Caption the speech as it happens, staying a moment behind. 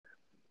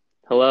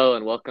Hello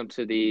and welcome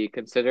to the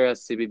Consider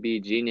Us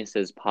CBB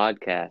Geniuses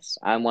podcast.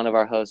 I'm one of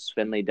our hosts,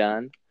 Finley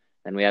Dunn,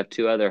 and we have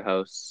two other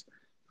hosts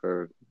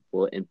who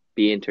will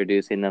be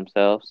introducing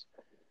themselves.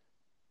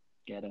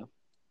 Gatto.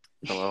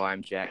 Hello,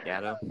 I'm Jack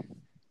Gatto.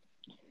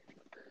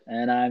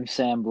 And I'm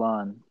Sam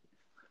Blonde.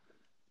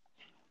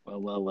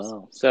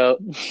 Well. So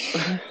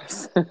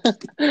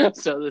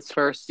this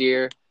first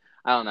year,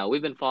 I don't know.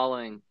 We've been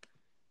following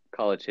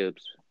college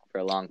hoops for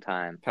a long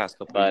time. Past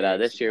couple But years.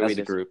 this year as we a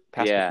just group.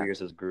 Past couple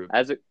years as a group.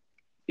 As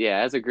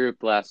a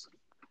group last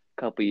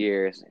couple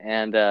years.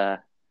 And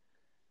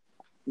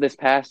this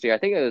past year, I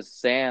think it was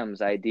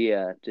Sam's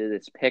idea to do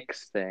this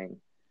picks thing.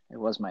 It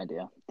was my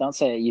idea. Don't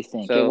say it, you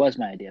think. So- it was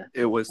my idea.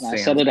 It was And I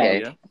Sam's set it up.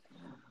 idea.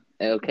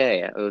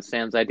 Okay, it was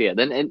Sam's idea.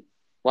 Then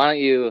why don't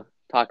you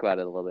talk about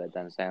it a little bit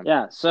then, Sam?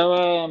 Yeah,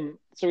 so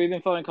we've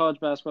been following college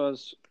basketball,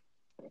 as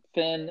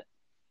Finn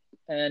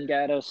and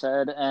Gatto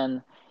said,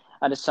 and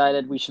I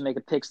decided we should make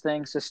a picks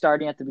thing. So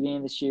starting at the beginning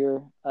of this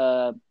year,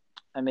 I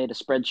made a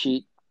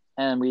spreadsheet,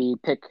 and we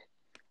pick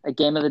a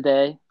game of the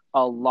day,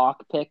 a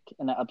lock pick,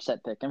 and an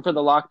upset pick. And for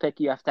the lock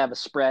pick, you have to have a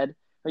spread,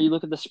 or you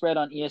look at the spread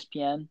on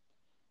ESPN,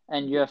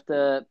 and you have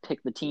to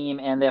pick the team,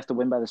 and they have to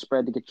win by the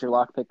spread to get your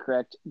lock pick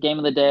correct. Game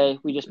of the day,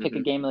 we just pick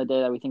a game of the day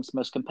that we think is the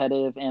most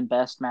competitive and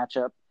best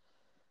matchup.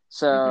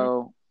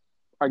 So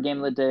our game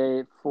of the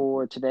day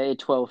for today,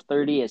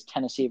 12:30, is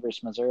Tennessee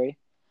versus Missouri.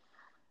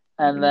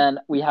 And then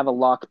we have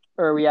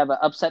we have an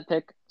upset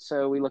pick.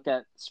 So we look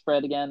at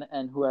spread again,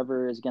 and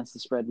whoever is against the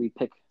spread, we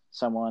pick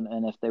someone,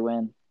 and if they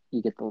win,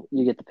 you get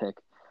the pick.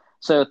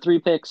 So 3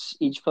 picks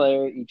each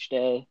player each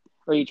day,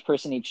 or each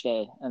person each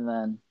day, and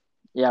then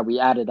we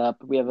add it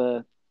up.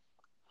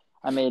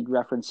 I made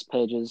reference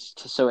pages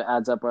so it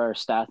adds up our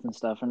stats and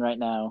stuff. And right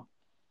now,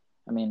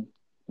 we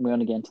want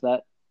to get into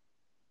that.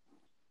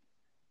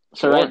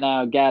 So Sure. right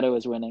now, Gatto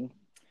is winning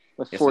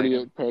with Yes,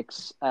 48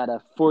 picks at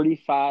a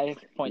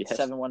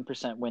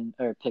 45.71% win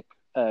or pick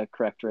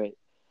correct rate.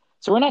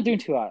 So we're not doing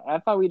too hot. I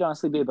thought we'd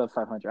honestly be above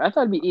 500. I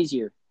thought it'd be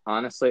easier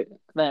Honestly,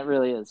 than it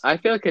really is. I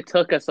feel like it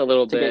took us a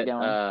little To get bit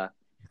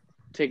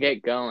to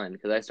get going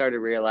because I started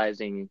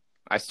realizing.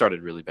 I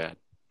started really bad.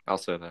 I'll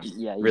say that.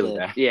 Yeah, you really did.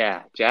 bad.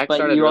 Yeah, Jack But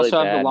started you really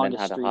also bad have the and then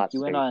longest had a streak. hot You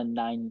streak. went on a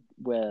 9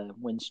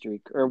 win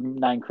streak, or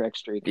 9 correct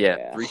streak.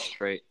 Yeah, 3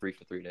 straight, 3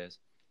 for 3 days.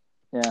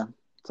 Yeah,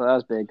 so that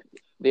was big.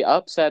 The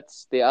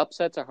upsets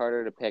are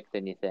harder to pick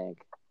than you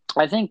think.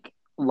 I think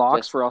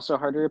locks were also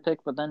harder to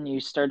pick, but then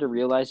you start to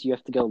realize you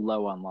have to go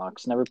low on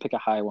locks. Never pick a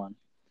high one.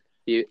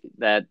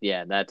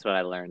 That's what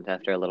I learned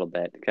after a little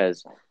bit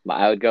because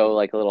I would go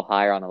like a little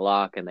higher on a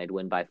lock and they'd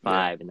win by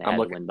 5 and they had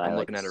to win by I'm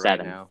like looking at it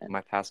 7. right now.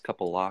 My past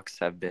couple locks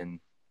have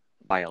been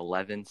by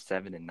 11,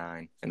 7, and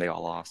 9, and they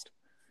all lost.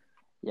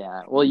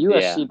 Yeah, well,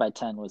 USC by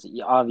 10 was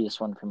the obvious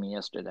one for me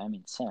yesterday.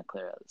 Santa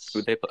Clara.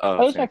 Who'd they play? That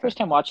was my first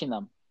time watching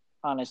them,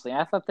 honestly.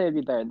 I thought they'd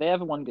be better. They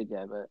have one good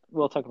guy, but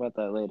we'll talk about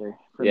that later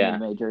for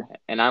mid-major.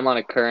 And I'm on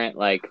a current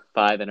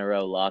 5 in a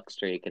row lock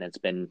streak, and it's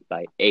been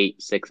by 8,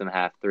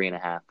 6.5,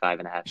 3.5,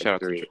 5.5, Shout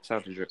out 3. to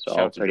Drake. So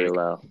all pretty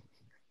low.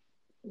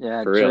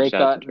 Yeah, For real, Drake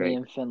shout out got to me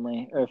and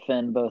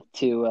Finn both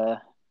two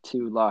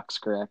locks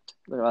correct.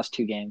 Their last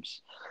 2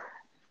 games.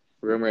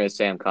 Rumor is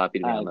Sam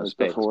copied me on those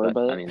picks, before,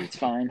 but it's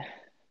fine.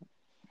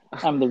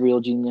 I'm the real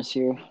genius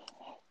here.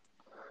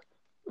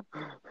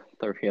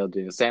 The real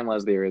genius. Sam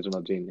was the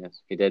original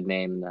genius. He did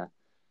name the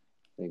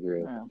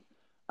group. Yeah.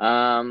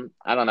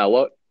 I don't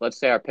know. Let's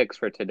say our picks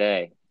for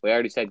today. We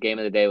already said game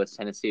of the day was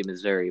Tennessee,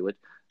 Missouri, which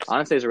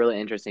honestly is a really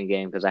interesting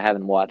game because I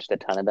haven't watched a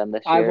ton of them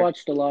this year. I've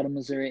watched a lot of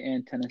Missouri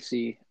and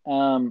Tennessee.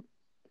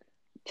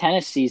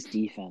 Tennessee's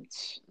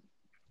defense.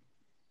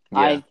 Yeah.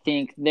 I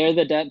think they're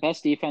the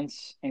best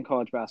defense in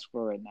college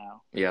basketball right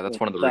now. Yeah, that's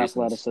one of the reasons.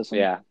 Athleticism.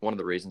 Yeah, one of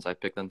the reasons I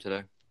picked them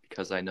today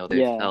because I know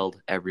they've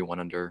held everyone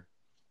under.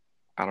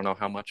 I don't know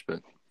how much,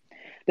 but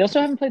they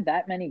also haven't played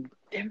that many.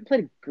 They haven't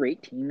played a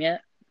great team yet,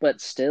 but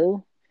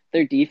still,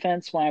 their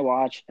defense, when I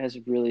watch, has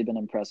really been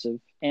impressive,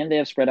 and they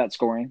have spread out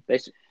scoring.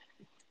 And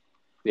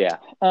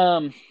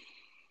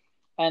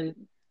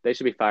they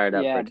should be fired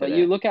up. Yeah, for today. But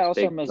you look at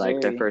also Missouri,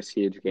 their first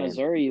huge game.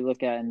 Missouri, you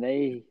look at, and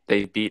they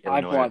beat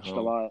Illinois. I've watched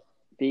a lot.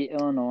 Beat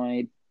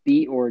Illinois,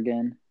 beat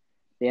Oregon.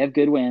 They have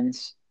good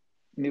wins.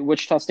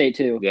 Wichita State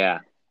too. Yeah.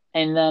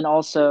 And then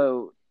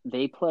also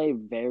they play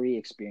very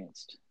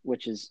experienced,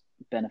 which is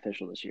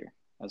beneficial this year,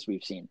 as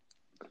we've seen.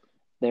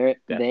 They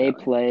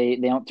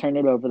don't turn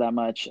it over that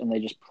much, and they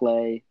just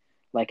play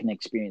like an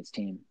experienced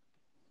team.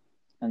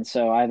 And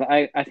so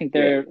I think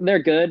they're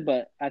good,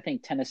 but I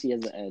think Tennessee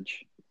has the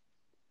edge.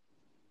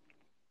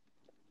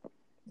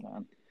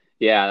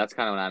 Yeah, that's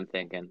kind of what I'm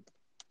thinking.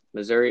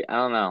 Missouri, I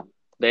don't know.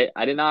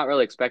 I did not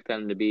really expect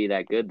them to be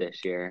that good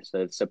this year, so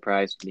it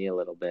surprised me a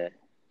little bit.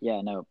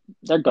 Yeah, no,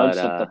 their guards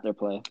stepped up their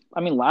play.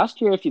 Last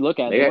year, if you look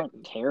at it, they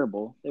weren't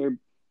terrible. They weren't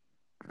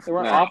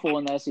awful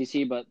in the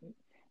SEC, but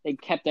they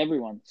kept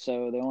everyone,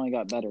 so they only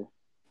got better.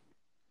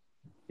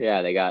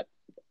 Yeah, they got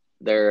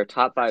their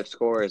top 5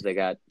 scorers. They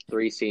got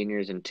 3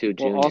 seniors and 2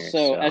 juniors.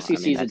 Also,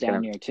 SEC is a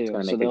down year too,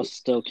 so they'll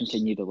still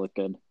continue to look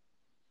good.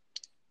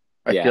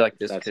 I feel like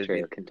this that's could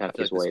true. be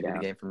Kentucky's way down.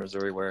 a game for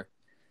Missouri where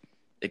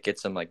it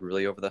gets them like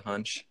really over the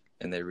hunch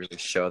and they really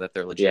show that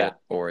they're legit,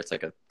 or it's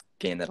like a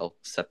game that'll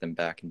set them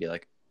back and be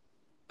like,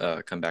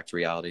 come back to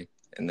reality,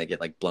 and they get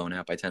like blown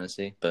out by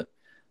Tennessee. But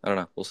I don't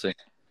know. We'll see.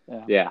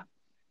 Yeah.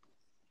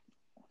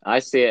 I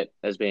see it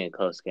as being a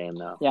close game,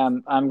 though. Yeah,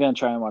 I'm gonna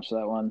try and watch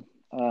that one.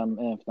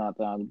 And if not,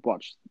 then I'll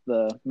watch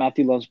the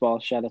Matthew Loves Ball.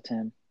 Shout out to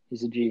him.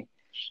 He's a G.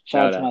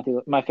 Shout out to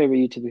Matthew, my favorite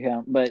YouTube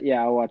account. But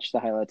yeah, I'll watch the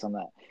highlights on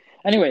that.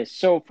 Anyways,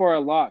 so for our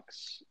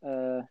locks,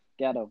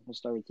 Gatto, we'll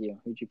start with you.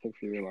 Who'd you pick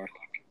for your lock?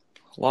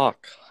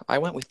 Lock. I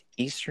went with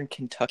Eastern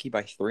Kentucky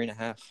by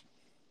 3.5.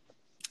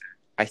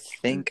 I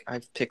think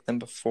I've picked them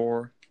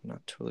before. I'm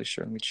not totally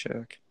sure. Let me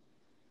check.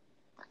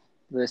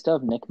 Do they still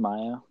have Nick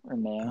Mayo or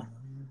Mayo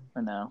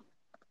or no?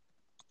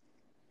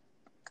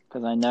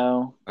 Because I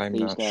know I'm they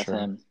used not to have sure.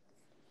 him.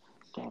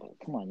 Gatto,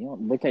 come on, you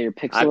don't look at your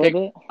picks a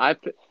little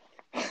bit.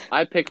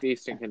 I picked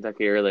Eastern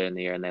Kentucky earlier in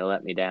the year, and they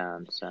let me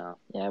down. So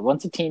yeah,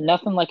 once a team,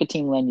 nothing like a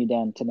team letting you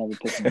down to never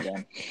pick them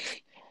again.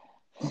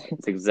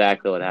 That's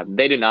exactly what happened.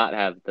 They do not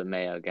have the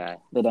Mayo guy.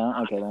 They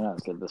don't? Okay, they're not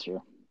as good this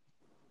year.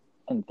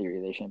 In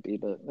theory, they shouldn't be,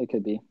 but they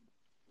could be.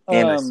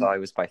 And I saw it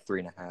was by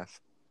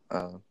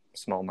 3.5.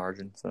 Small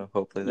margin, so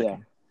hopefully they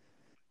can.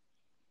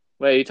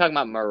 Wait, are you talking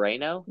about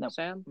Moreno, no.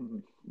 Sam? Mm-hmm.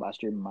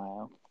 Last year,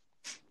 Mayo.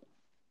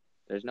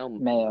 There's no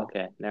Mayo.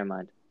 Okay, never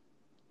mind.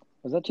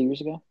 Was that 2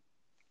 years ago?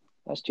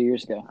 That was 2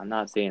 years ago. I'm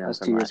not seeing that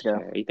from 2 years ago.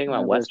 Year. Are you thinking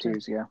about Western? 2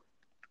 years ago.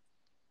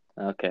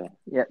 Okay.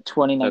 Yeah,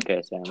 2019.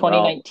 Okay, Sam.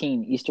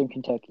 2019, Eastern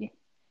Kentucky.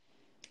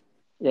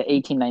 Yeah,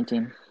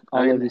 18-19. All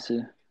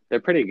OVC.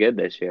 They're pretty good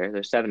this year.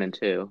 They're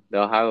 7-2. The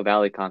Ohio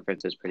Valley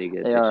Conference is pretty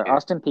good. They this are. Year.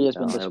 Austin P has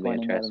been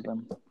disappointing out of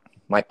them.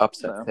 My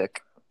upset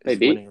pick is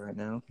winning right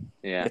now.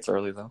 Yeah, it's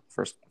early though.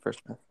 First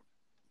pick.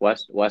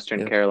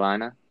 Western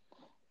Carolina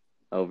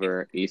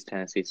over East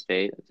Tennessee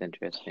State. That's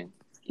interesting.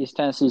 East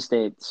Tennessee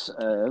State's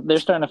they're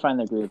starting to find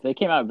their groove. They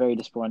came out very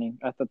disappointing.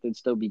 I thought they'd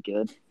still be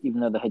good, even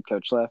though the head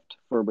coach left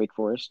for Wake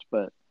Forest.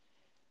 But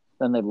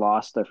then they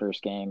lost their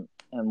first game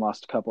and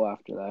lost a couple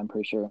after that, I'm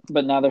pretty sure.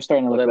 But now they're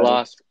starting to look better.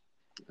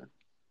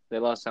 They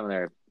lost some of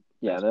their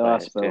they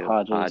lost Bill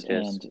Hodges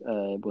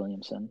and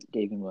Williamson,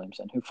 David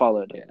Williamson, who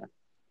followed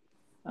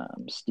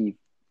Steve.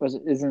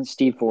 Isn't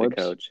Steve Forbes?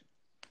 The coach.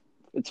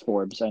 It's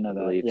Forbes, I know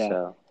that. Yeah.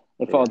 So.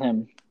 They followed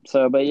him.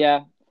 So, but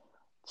yeah,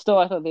 still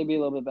I thought they'd be a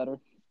little bit better.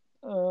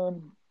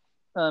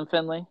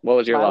 Finley. What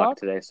was your lock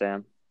today,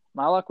 Sam?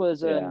 My lock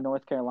was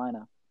North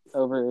Carolina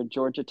over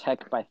Georgia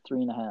Tech by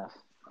 3.5.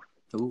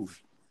 Ooh.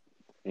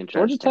 Interesting.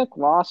 Georgia Tech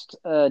lost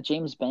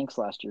James Banks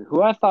last year,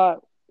 who I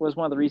thought was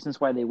one of the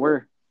reasons why they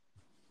were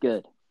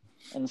good.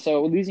 And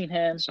so losing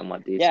him.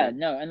 Somewhat decent. Yeah,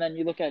 no. And then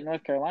you look at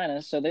North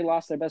Carolina, so they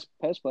lost their best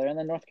post player, and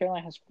then North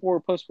Carolina has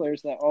 4 post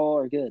players that all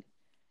are good.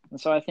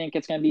 And so I think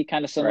it's going to be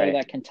kind of similar to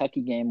that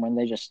Kentucky game when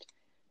they just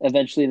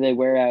eventually they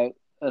wear out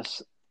a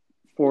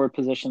forward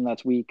position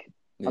that's weak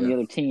on the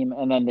other team,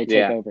 and then they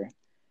take over.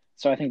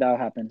 So I think that'll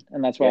happen,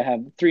 and that's why I have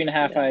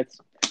 3.5. I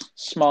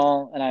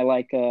small, and I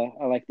like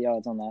the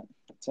odds on that,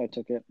 so I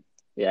took it.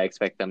 Yeah, I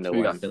expect them to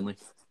win.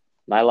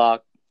 My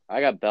lock,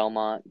 I got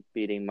Belmont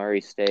beating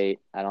Murray State.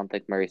 I don't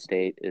think Murray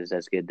State is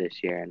as good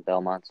this year, and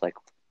Belmont's like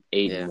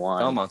 8-1.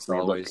 Belmont's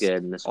always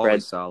good, and the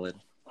spread's solid.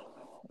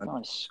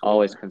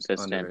 Always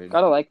consistent. Underrated.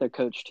 Gotta like their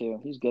coach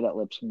too. He's good at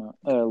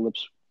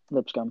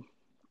Lipscomb.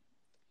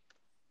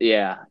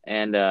 Yeah,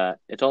 and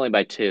it's only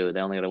by 2. They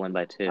only got to win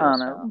by 2. I don't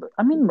know.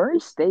 I mean, Murray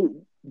State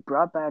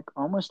brought back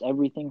almost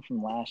everything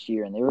from last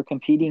year, and they were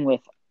competing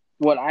with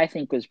what I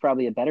think was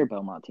probably a better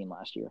Belmont team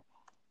last year.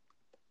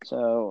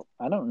 So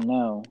I don't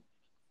know.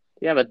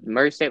 Yeah, but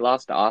Murray State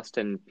lost to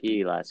Austin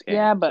P last game.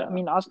 Yeah, but I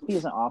mean, Austin P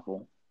isn't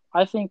awful.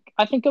 I think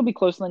it'll be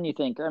closer than you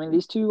think. I mean,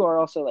 these two are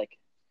also like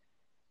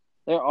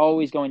they're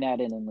always going at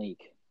it in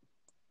league,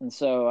 and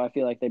so I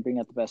feel like they bring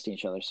out the best in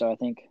each other. So I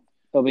think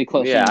it'll be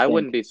close. Yeah, I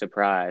wouldn't be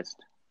surprised.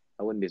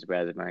 I wouldn't be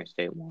surprised if Murray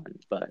State won,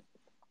 but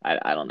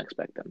I don't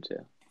expect them to.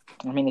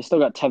 I mean, they still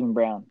got Tevin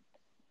Brown.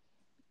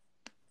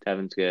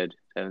 Tevin's good.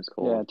 Tevin's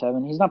cool. Yeah,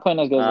 Tevin. He's not playing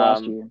as good as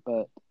last year,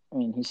 but I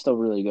mean, he's still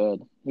really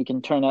good. He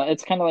can turn out.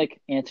 It's kind of like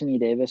Anthony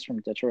Davis from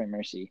Detroit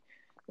Mercy.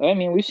 I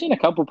mean, we've seen a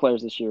couple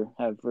players this year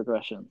have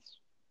regressions.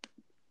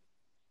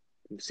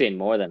 We've seen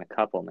more than a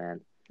couple,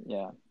 man.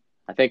 Yeah.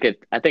 I think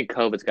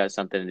COVID's got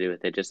something to do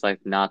with it. Just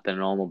like not the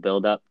normal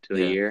build up to a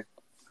year.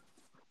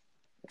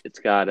 It's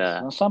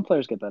got some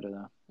players get better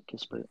though.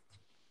 Kispert,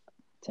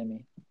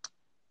 Timmy.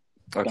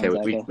 Okay,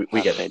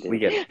 we get it. We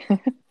get it.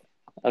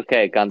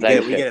 Okay,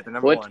 Gonzaga. We get it. They're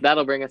number 1.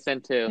 That'll bring us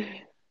into.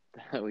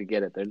 We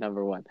get it. They're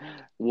number 1.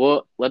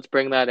 Well, let's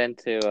bring that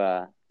into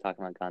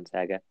talking about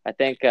Gonzaga. I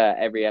think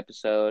every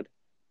episode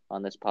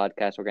on this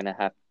podcast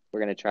we're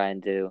gonna try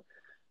and do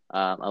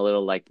a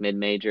little like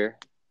mid-major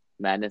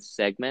madness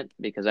segment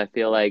because I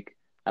feel like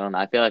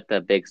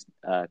the big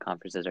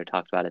conferences are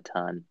talked about a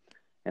ton,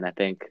 and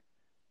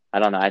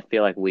I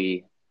feel like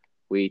we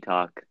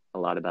talk a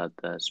lot about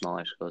the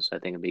smaller schools, so I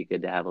think it'd be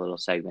good to have a little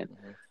segment.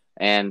 Mm-hmm.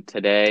 And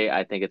today,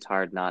 I think it's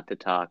hard not to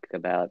talk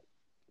about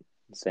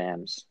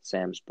Sam's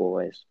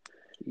boys.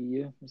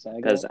 TU,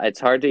 because Zaga. it's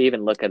hard to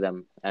even look at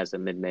them as a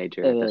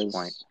mid-major It at this is.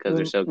 point because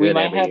they're so We good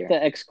might every have year.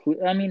 to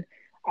exclude. I mean,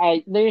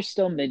 they're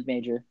still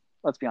mid-major.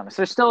 Let's be honest.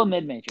 They're still a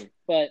mid-major,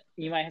 but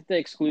you might have to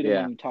exclude them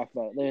Yeah. when you talk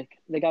about it.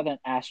 They got an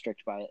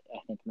asterisk by it, I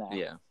think, now.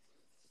 Yeah.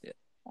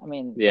 I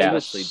mean, Yeah.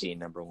 Especially being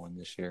number one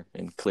this year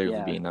and clearly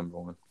Yeah. being number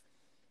one.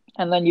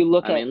 and then you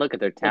look I at mean, look at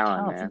their their talent,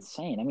 talent's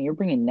man. insane. I mean, you're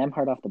bringing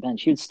Nemhard off the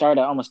bench. He would start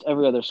at almost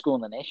every other school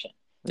in the nation.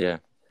 Yeah.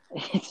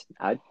 It's,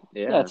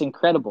 Yeah. it's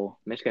incredible.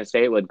 Michigan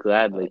State would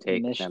gladly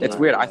take Michigan- them. It's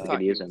weird. I Yeah. thought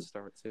Could he use would him.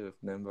 start too if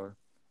Nembar.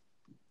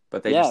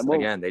 But they Yeah,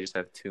 well- they just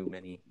have too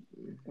many.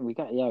 We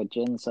got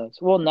Jalen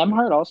Suggs. Well,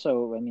 Nemhard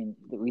also. I mean,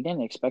 we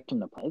didn't expect him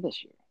to play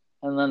this year,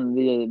 and then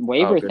the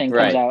waiver good thing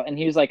point. comes Right. out, and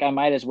he was like, "I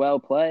might as well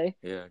play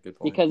Yeah, good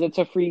point. because it's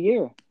a free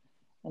year."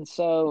 And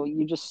so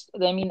you just,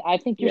 I mean, I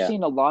think you're Yeah.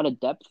 seeing a lot of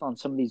depth on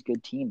some of these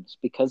good teams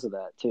because of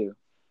that too.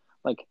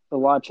 Like a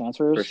lot of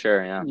transfers. For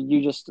sure, yeah.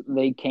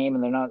 They came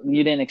and they're not.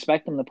 You didn't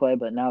expect them to play,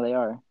 but now they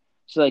are.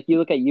 So like you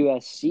look at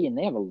USC and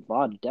they have a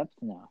lot of depth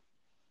now.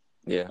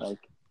 Yeah.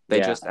 Like They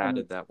Yeah. just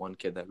added that one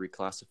kid that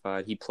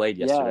reclassified. He played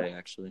yesterday,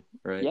 actually,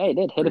 right? yeah, he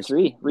did hit a Reese-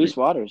 three. Reese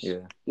Waters.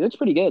 Yeah. He looks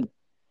pretty good.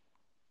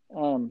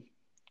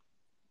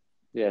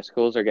 Yeah,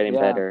 schools are getting Yeah.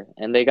 better,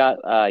 and they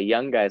got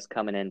young guys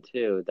coming in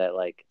too that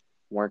like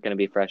weren't going to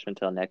be freshmen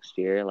until next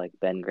year, like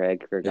Ben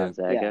Gregg for Yeah.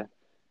 Gonzaga. Yeah.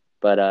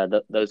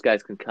 But those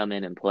guys can come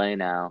in and play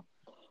now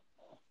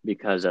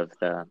because of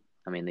the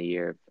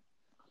year of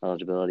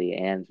eligibility,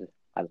 and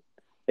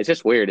it's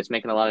just weird. It's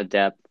making a lot of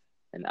depth,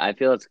 and I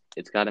feel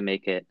it's got to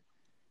make it.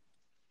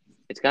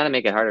 It's got to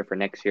make it harder for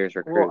next year's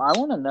recruits. Well, I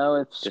want to know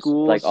if just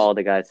schools, like all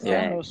the guys I want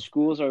to saying. know if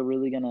schools are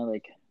really gonna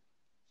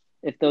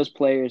if those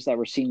players that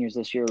were seniors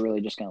this year are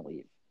really just gonna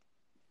leave.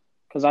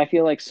 Because I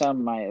feel like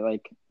some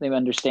might they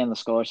understand the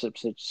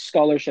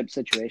scholarship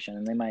situation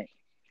and they might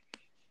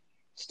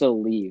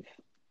still leave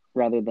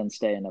rather than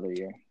stay another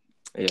year.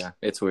 Yeah,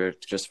 it's weird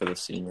just for the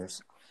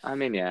seniors. I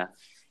mean, yeah.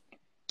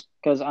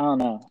 Because I don't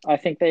know. I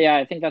think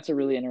that's a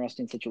really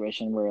interesting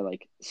situation where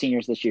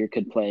seniors this year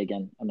could play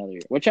again another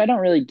year, which I don't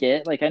really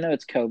get. I know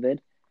it's COVID,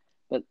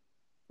 but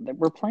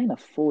we're playing a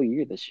full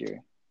year this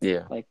year.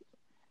 Yeah.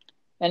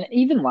 And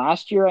even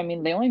last year, I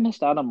mean, they only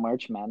missed out on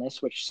March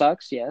Madness, which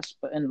sucks, yes,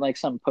 but and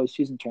some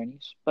postseason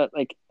tourneys, but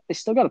they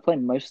still got to play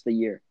most of the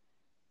year.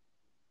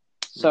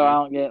 So I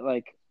don't get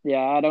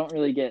I don't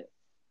really get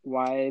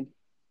why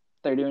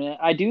they're doing it.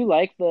 I do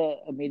like the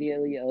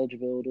immediate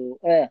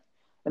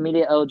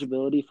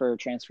eligibility for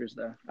transfers,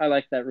 though. I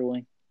like that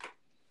ruling.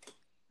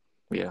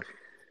 Yeah.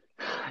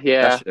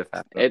 Yeah, That should have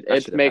happened.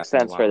 it makes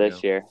sense for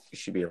this year. You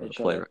should be able It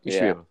to play. should. You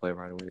should be able to play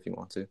right away if you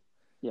want to.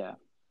 Yeah.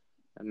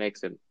 It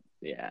makes it,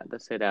 yeah, the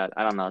sit out.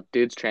 I don't know.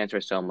 Dudes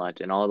transfer so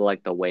much, and all the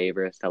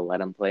waivers to let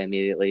them play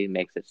immediately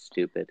makes it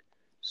stupid.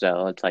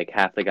 So it's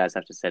half the guys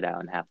have to sit out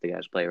and half the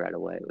guys play right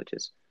away, which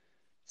is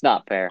it's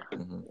not fair.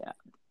 Mm-hmm. Yeah,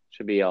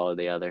 should be all of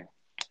the other.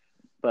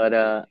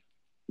 But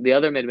the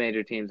other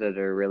mid-major teams that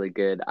are really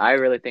good, I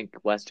really think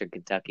Western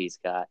Kentucky's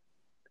got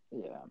a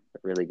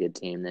really good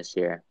team this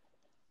year.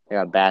 They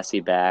got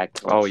Bassie back.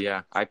 Oh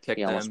yeah, I picked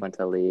He almost them went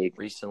to league.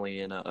 recently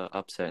in a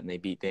upset, and they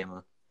beat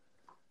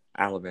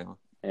Alabama.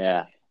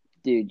 Yeah.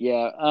 Dude,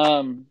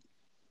 yeah.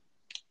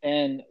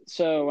 And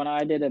so when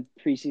I did a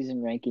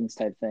preseason rankings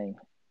type thing,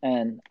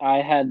 and I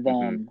had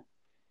them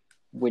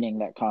winning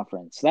that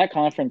conference. That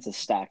conference is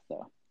stacked,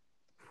 though.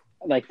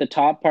 The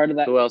top part of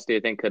that. Who else do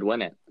you think could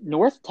win it?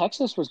 North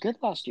Texas was good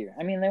last year.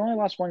 I mean, they only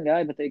lost one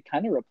guy, but they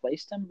kind of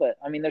replaced him. But,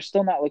 I mean, they're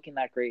still not looking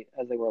that great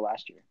as they were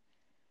last year.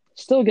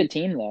 Still a good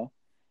team, though.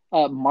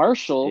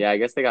 Marshall. Yeah, I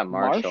guess they got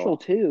Marshall. Marshall,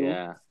 too.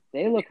 Yeah.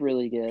 They look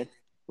really good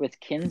with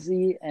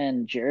Kinsey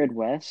and Jared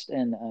West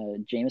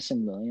and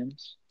Jameson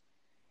Williams.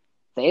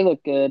 They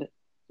look good.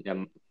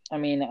 Yeah. I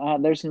mean,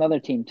 there's another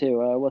team, too.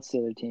 What's the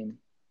other team?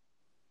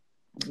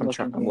 I'm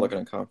looking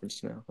at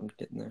conference now. I'm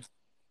getting there.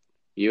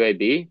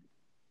 UAB?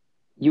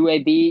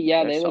 UAB,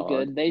 yeah, They're they look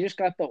solid. good. They just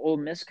got the Ole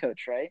Miss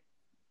coach, right?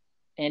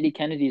 Andy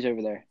Kennedy's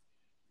over there.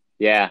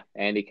 Yeah,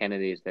 Andy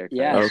Kennedy's there.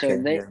 Yeah, Okay,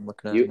 so they I'm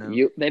looking at it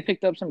now. they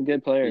picked up some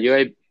good players.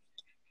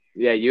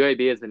 UAB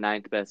is the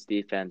 9th best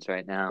defense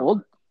right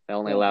now. They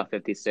only allow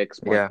 56.5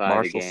 Yeah, a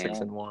Marshall game.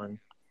 6-1.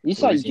 You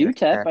saw Louisiana UTEP.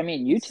 Tech, I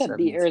mean, UTEP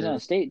beat 7-2. Arizona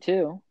State,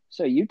 too.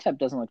 So UTEP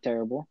doesn't look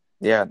terrible.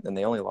 Yeah, and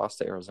they only lost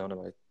to Arizona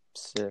by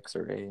 6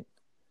 or 8.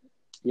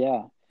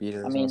 Yeah. Beat I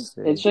Arizona mean,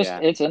 State. it's just Yeah.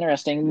 it's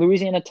interesting.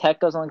 Louisiana Tech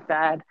doesn't look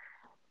bad.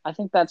 I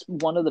think that's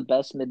one of the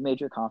best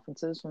mid-major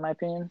conferences, in my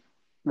opinion,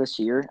 this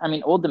year. I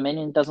mean, Old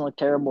Dominion doesn't look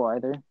terrible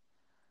either.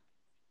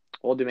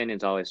 Old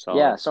Dominion's always solid.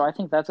 Yeah, so I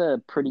think that's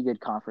a pretty good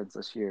conference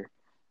this year.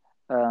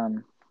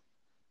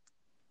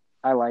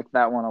 I like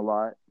that one a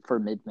lot for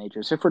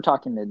mid-majors. If we're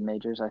talking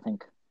mid-majors, I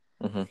think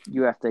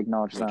you have to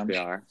acknowledge Which them. we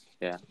are.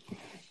 Yeah.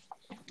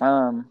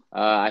 I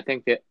I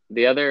think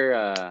the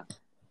other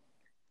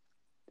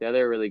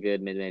really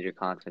good mid-major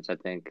conference, I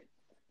think,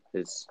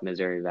 is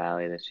Missouri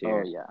Valley this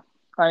year. Oh, yeah.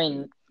 I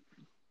mean,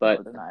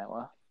 But Northern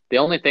Iowa. the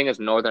only thing is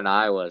Northern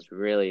Iowa is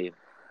really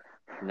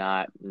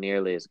not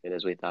nearly as good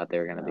as we thought they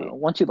were going to be.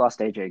 Once you lost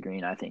AJ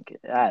Green, I think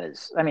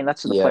that's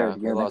the player of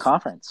the year in the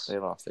conference. They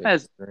lost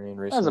as AJ Green as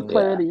a recently.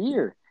 player of the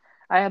year.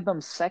 I had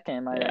them second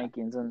in my Yeah.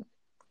 rankings, and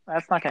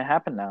that's not going to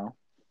happen now.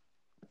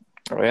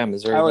 Oh yeah,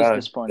 Missouri. I was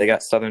disappointed. They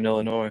got Southern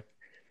Illinois.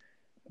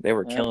 They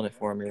were Yeah. killing it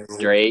for me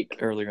Drake.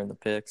 earlier in the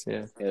picks.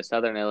 Yeah. Yeah,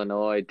 Southern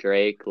Illinois,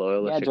 Drake,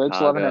 Loyola, Chicago,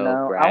 Drake's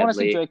 11-0. Bradley. I want to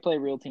see Drake play a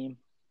real team.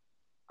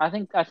 I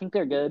think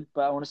they're good,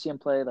 but I want to see him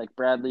play like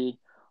Bradley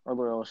or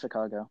Loyola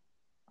Chicago,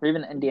 or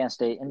even Indiana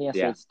State. Indiana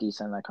State's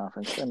decent in that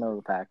conference. They're middle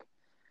of the pack.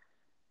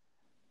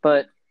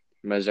 But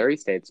Missouri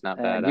State's not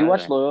bad. You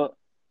watched Loyola?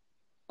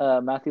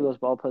 Matthew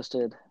Losball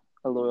posted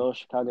a Loyola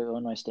Chicago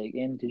Illinois State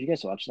game. Did you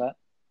guys watch that?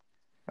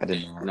 I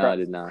did not. No, I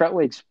did not.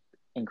 Krutwig's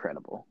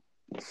incredible.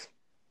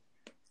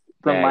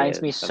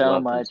 Reminds me so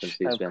much of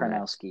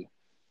Karnowski.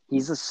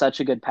 He's such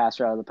a good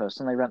passer out of the post,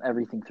 and they run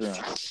everything through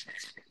him.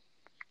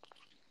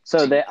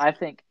 So they have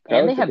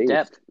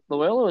depth.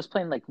 Loyola was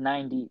playing like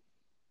 9 deep.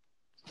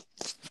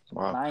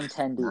 Wow.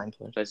 9-10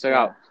 deep.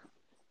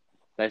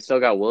 They still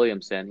got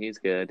Williamson. He's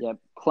good. Yep.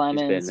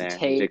 Clemens,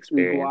 Tate,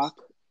 Uguak.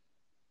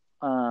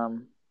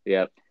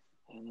 Yep.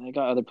 And I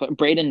got other players.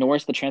 Braden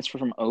Norris, the transfer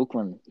from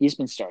Oakland. He's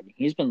been starting.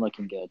 He's been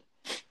looking good.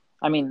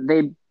 I mean,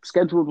 they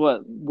scheduled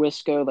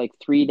Wisco like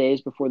 3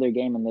 days before their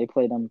game, and they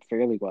played them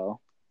fairly well.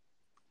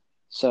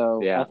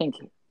 So yeah. I think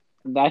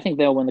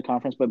they'll win the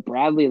conference. But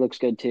Bradley looks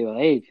good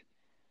too.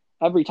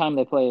 Every time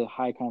they play a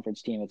high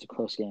conference team, it's a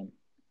close game.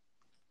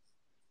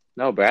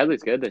 No,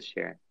 Bradley's good this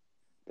year.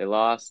 They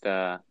lost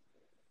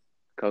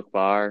Coke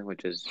Bar,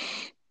 which is,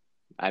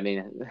 I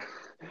mean,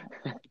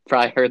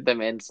 probably hurt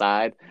them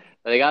inside.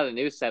 But they got a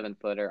new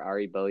 7-footer,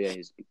 Ari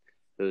Boya,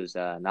 who's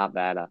not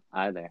bad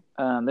either.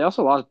 They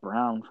also lost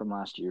Brown from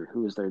last year,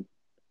 who was their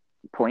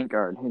point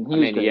guard. And he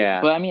was great.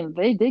 Yeah. But, I mean,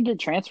 they did get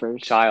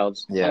transfers.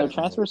 Childs. Yeah. Their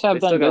transfers have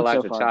done good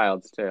so far.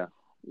 Childs, too.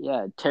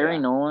 Yeah, Terry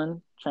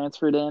Nolan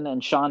transferred in,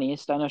 and Sean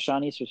East. I know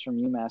Sean East was from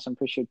UMass. I'm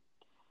pretty sure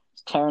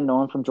it's Terry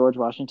Nolan from George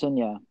Washington.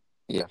 Yeah.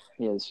 Yeah.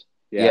 He is.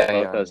 Yeah,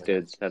 both those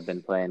dudes have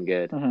been playing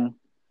good. Mm-hmm.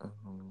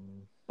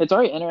 It's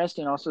already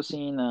interesting also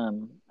seeing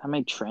how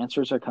many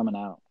transfers are coming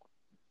out.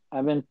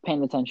 I've been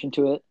paying attention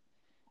to it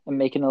and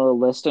making a little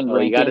list and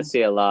ranking. You got to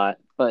see a lot.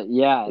 But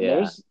yeah,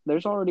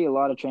 there's already a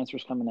lot of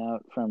transfers coming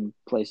out from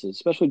places,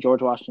 especially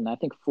George Washington. I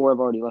think 4 have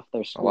already left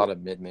their school. A lot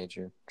of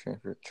mid-major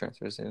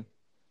transfers in.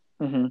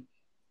 Mm-hmm.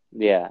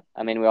 Yeah,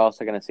 I mean, we're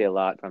also going to see a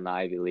lot from the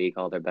Ivy League,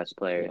 all their best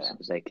players,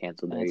 because they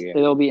canceled their year.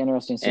 It'll be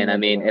interesting. And I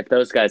mean, if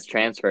those guys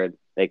transferred,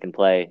 they can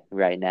play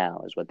right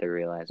now, is what they're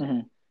realizing.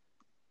 Mm-hmm.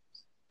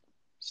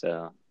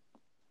 So.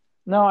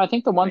 No, I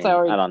think the ones that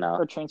I don't know.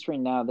 are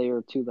transferring now, they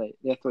are too late.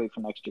 They have to wait for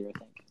next year, I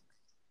think.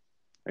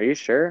 Are you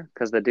sure?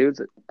 Because the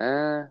dudes,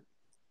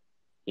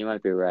 you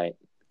might be right.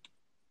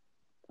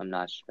 I'm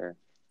not sure.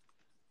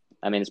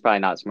 I mean, it's probably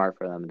not smart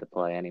for them to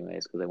play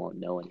anyways because they won't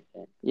know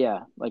anything.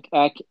 Yeah, like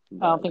I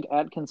don't think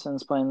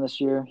Atkinson's playing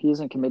this year. He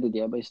isn't committed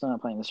yet, but he's still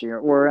not playing this year.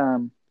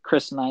 Or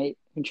Chris Knight,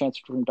 who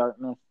transferred from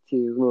Dartmouth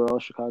to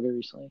Loyola Chicago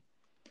recently.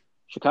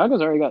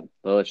 Chicago's already got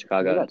Loyola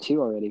Chicago. They got 2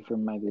 already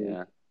from my view.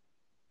 Yeah.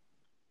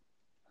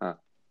 Huh.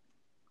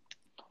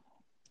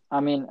 I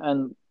mean,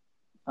 and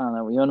I don't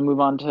know. We want to move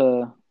on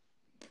to.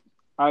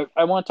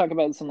 I want to talk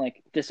about some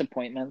like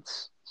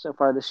disappointments so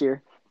far this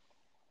year.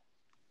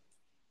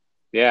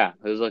 Yeah,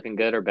 who's looking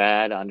good or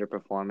bad,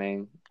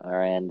 underperforming,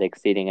 and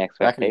exceeding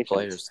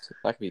expectations.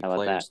 That could be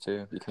players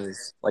too,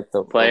 because like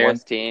the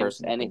players, the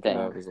teams, anything.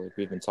 Is like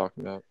we've been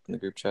talking about in the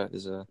group chat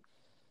is I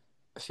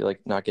feel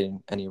like not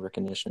getting any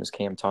recognition is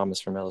Cam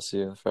Thomas from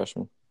LSU, the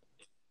freshman.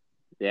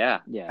 Yeah.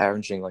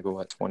 Averaging like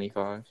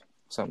 25,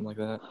 something like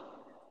that.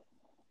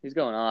 He's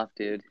going off,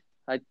 dude.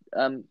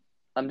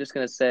 I'm just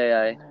gonna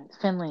say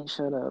Finley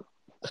showed up.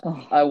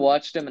 I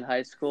watched him in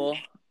high school,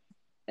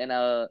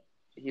 and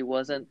he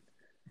wasn't.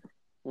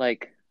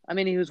 Like, I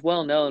mean, he was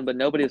well known, but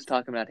nobody was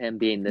talking about him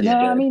being this good.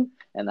 I mean,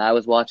 and I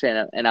was watching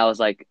it, and I was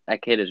like,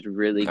 that kid is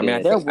really good. I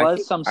mean, there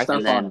was some stuff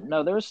on him.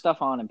 No, there was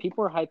stuff on him.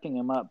 People were hyping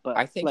him up, but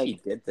I think he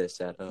did this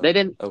at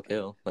Oak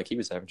Hill. Like, he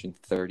was averaging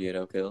 30 at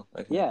Oak Hill.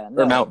 Yeah,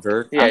 or Mount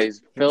Verde. Yeah,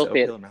 he's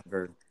filthy. Oak Hill, Mount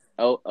Verde.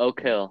 Oak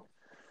Hill,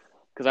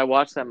 because I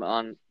watched them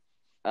on.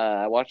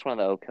 I watched one of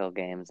the Oak Hill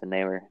games, and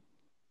they were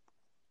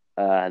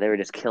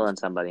just killing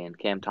somebody, and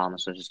Cam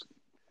Thomas was just.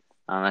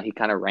 I don't know. He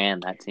kind of ran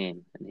that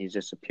team, and he's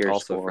just a pure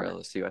also scorer. For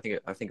LSU. I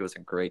think it was a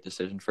great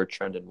decision for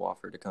Trendon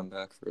Wofford to come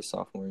back for his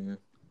sophomore year.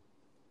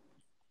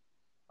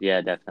 Yeah,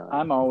 definitely.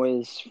 I'm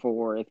always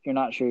for if you're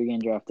not sure you're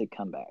getting drafted,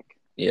 come back.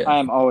 Yeah,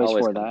 I'm always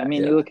for that. I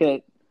mean, you look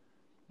at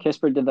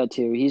Kispert did that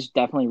too. He's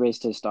definitely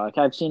raised his stock.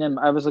 I've seen him.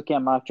 I was looking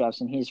at mock drafts,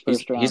 and he's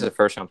first round. He's a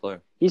first round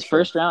player. He's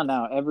first round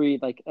now.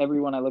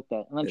 Everyone I looked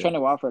at, and then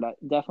Trendon Wofford,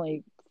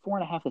 definitely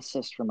 4.5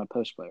 assists from a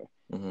post player.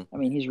 Mm-hmm. I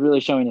mean, he's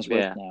really showing his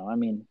worth now. I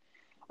mean.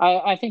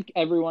 I think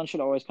everyone should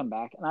always come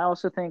back. And I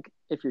also think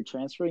if you're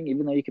transferring,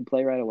 even though you can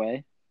play right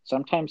away,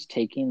 sometimes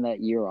taking that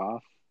year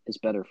off is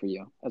better for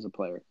you as a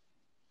player.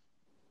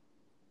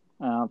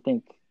 I don't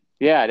think.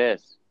 Yeah, it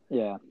is.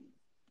 Yeah.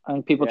 I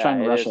think people try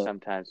and rush it.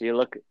 Sometimes. You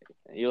look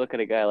at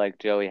a guy like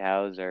Joey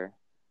Hauser,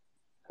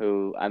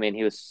 who, I mean,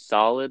 he was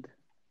solid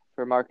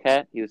for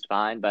Marquette. He was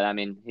fine, but I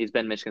mean, he's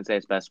been Michigan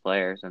State's best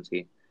player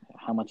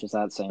How much is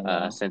that saying?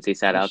 Though? since he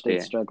sat Michigan out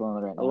State's there.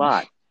 struggling right now. A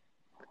lot.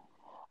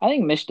 I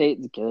think Michigan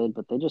State's good,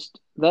 but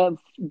the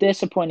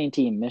disappointing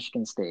team,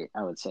 Michigan State,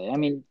 I would say. I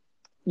mean,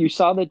 you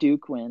saw the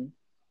Duke win,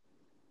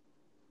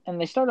 and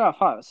they started off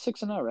hot.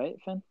 6-0, right,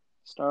 Finn?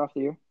 Start off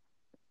the year.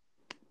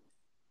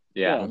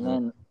 Yeah. And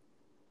then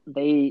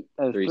they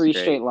three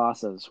straight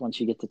losses once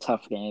you get to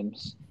tough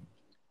games.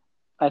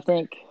 I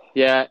think.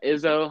 Yeah,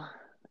 Izzo,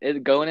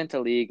 going into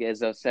league,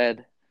 Izzo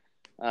said,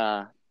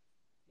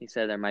 he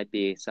said there might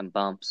be some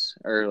bumps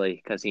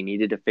early because he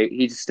needed to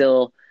he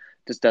still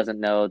just doesn't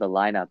know the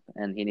lineup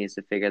and he needs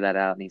to figure that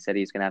out. And he said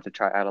he's going to have to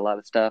try out a lot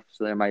of stuff,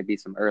 so there might be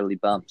some early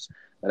bumps.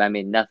 But I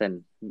mean,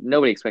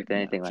 nobody expected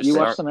anything like that. You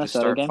watched the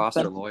Minnesota game?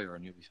 Foster Lawyer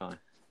and you'll be fine.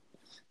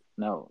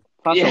 No,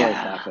 Foster Lawyer's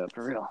back up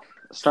for real.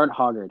 Start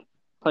Hoggard.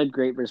 Played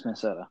great versus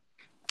Minnesota.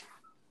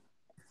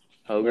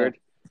 Hoggard?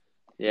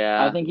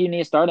 Yeah. I think you need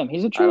to start him.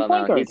 He's a true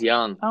point guard. He's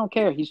young. I don't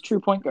care. He's true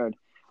point guard.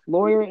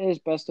 Lawyer is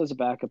best as a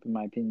backup, in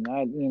my opinion.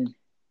 I mean,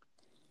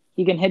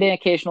 he can hit an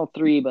occasional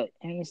three, but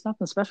I mean, he's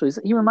nothing special.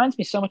 He reminds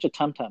me so much of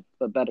Tum Tum,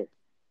 but better.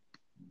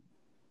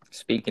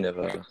 Speaking of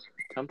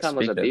Tum Tum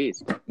was a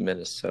beast.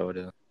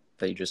 Minnesota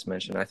that you just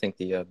mentioned, I think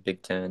the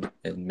Big Ten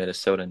in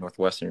Minnesota and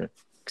Northwestern are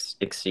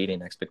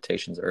exceeding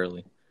expectations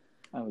early.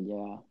 Oh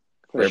yeah,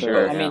 for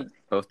sure. Both, I mean,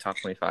 both top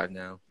 25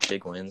 now.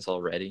 Big wins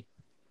already.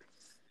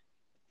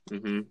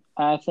 Mm-hmm.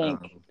 I think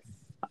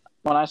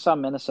when I saw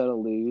Minnesota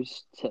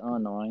lose to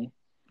Illinois,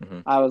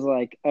 I was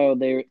like,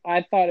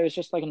 I thought it was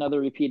just like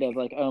another repeat of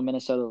like, oh,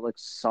 Minnesota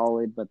looks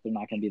solid, but they're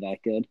not going to be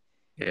that good.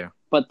 Yeah.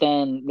 But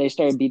then they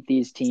started to beat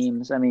these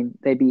teams. I mean,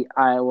 they beat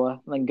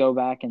Iowa, then go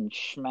back and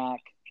smack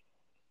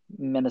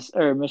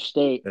Michigan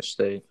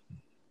State.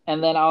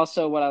 And then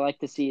also what I like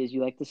to see is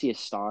you like to see a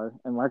star,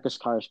 and Marcus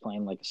Carr is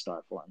playing like a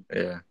star for him.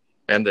 Yeah.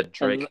 And the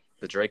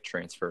Drake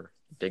transfer.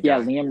 Big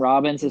guy. Liam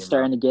Robbins is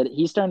starting to get –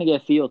 he's starting to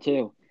get a feel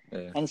too.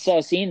 Yeah. And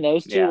so seeing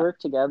those two work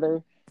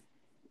together,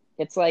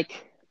 it's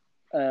like –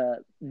 a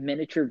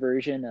miniature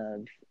version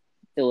of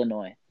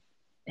Illinois.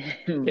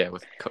 Yeah,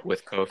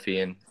 with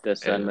Kofi and the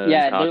Sun.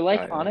 They're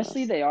like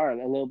honestly they are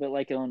a little bit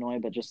like Illinois,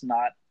 but just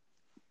not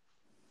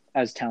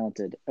as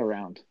talented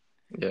around.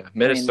 Yeah,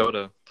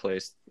 Minnesota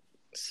plays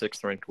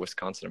 6th ranked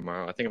Wisconsin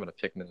tomorrow. I think I'm gonna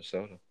pick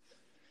Minnesota.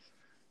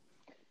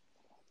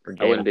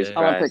 I wouldn't be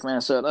surprised. I'm gonna pick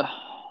Minnesota.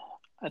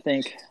 I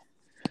think.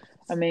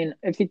 I mean,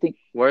 if you think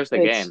where's the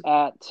game?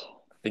 I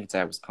think it's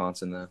at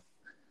Wisconsin though.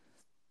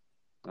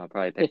 I'll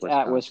probably pick Wisconsin.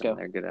 At Wisco.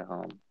 They're good at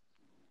home.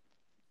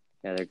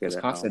 Yeah, they're good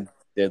Wisconsin at home.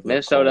 Did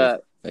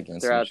Minnesota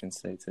against Michigan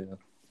State too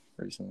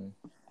recently.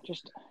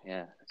 It's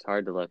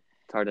hard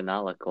to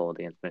not look cold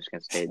against Michigan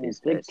State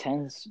these days. Big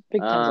Ten's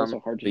also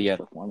hard to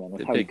perform in.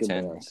 With how good they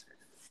are.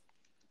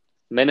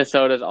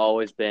 Minnesota's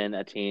always been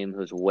a team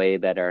who's way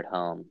better at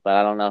home, but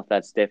I don't know if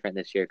that's different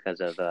this year because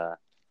of the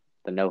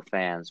no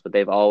fans. But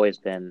they've always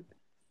been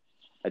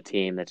a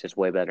team that's just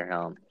way better at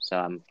home. So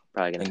I'm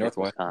probably going to pick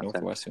Wisconsin.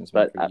 Northwestern's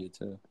been pretty good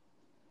too.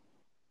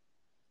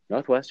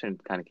 Northwestern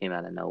kind of came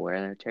out of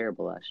nowhere. They were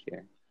terrible last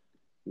year,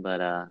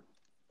 but I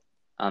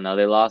don't know.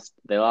 They lost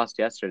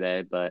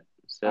yesterday, but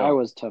still,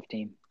 Iowa's a tough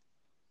team.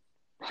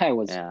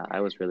 Iowa's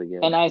really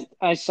good. And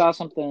I saw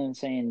something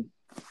saying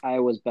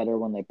Iowa's better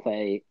when they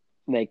play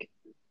like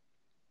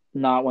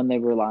not when they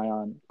rely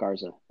on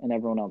Garza and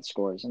everyone else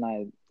scores. And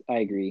I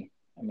agree.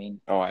 I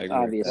mean, I agree.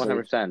 Obviously,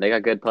 100%. They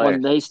got good players.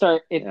 When they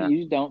start, if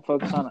you don't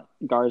focus on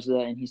Garza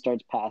and he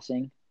starts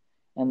passing.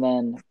 And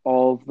then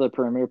all of the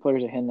perimeter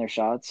players are hitting their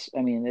shots. I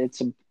mean, it's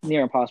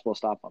near impossible to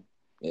stop them.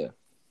 Yeah.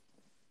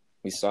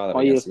 We saw that.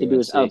 All you have to do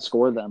is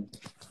outscore them.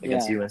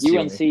 Against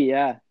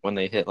UNC. When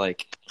they hit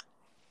it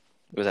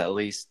was at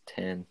least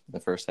 10 in the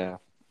first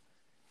half.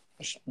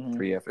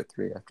 3 after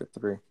 3 after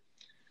 3.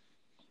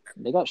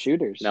 They got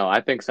shooters. No, I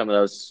think some of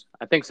those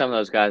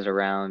guys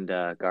around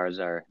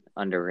Garza are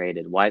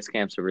underrated.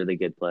 Weiskamp's a really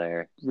good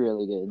player.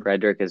 Really good.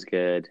 Frederick is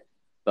good.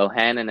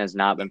 Bohannon has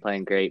not been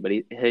playing great, but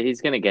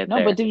he's going to get there.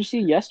 No, but did you see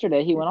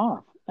yesterday he went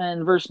off?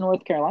 And versus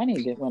North Carolina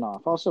he went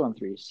off, also on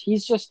threes. He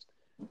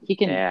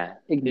can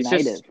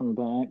ignite it from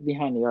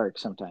behind the arc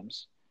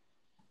sometimes.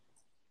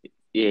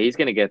 Yeah, he's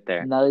going to get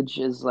there. Nudge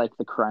is like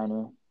the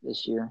Kreiner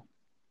this year.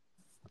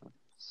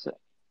 So,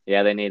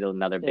 yeah, they need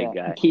another big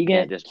guy.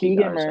 Keegan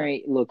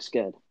Murray looks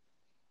good.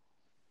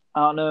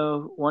 I don't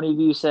know. One of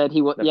you said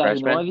one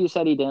of you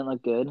said he didn't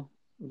look good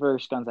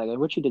versus Gonzaga,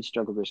 which he did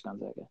struggle versus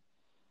Gonzaga.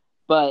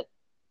 But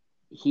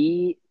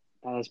he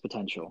has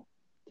potential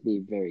to be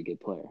a very good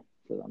player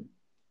for them.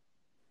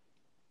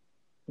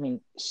 I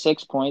mean,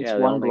 6 points,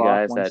 1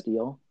 block, 1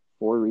 steal,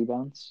 4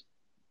 rebounds.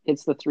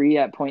 Hits the 3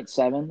 at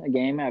 0.7 a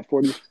game at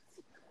 40.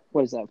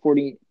 What is that?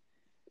 44%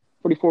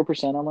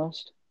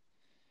 almost.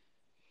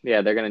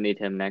 Yeah, they're going to need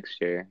him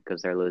next year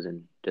because they're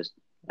losing just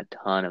a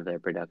ton of their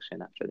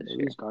production after this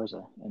year. Lose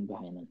Garza and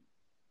Bohannon.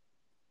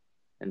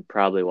 And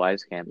probably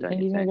Wieskamp. You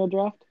think he's going to go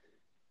draft?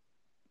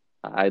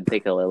 I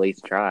think he'll at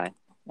least try.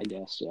 I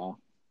guess, yeah.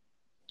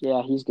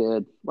 Yeah, he's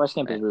good.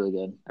 Wieskamp is really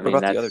good. What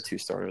about the other 2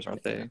 starters?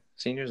 Aren't they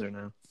seniors or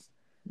no?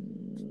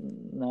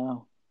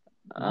 No.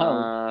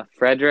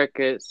 Frederick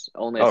is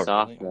only a Oh, really?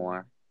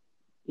 sophomore.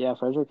 Yeah,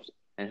 Frederick.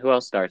 And who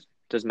else starts?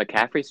 Does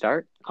McCaffrey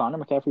start? Connor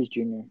McCaffrey's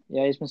junior.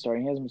 Yeah, he's been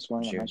starting. He hasn't been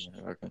scoring that much.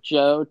 Junior. Okay.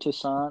 Joe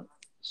Toussaint,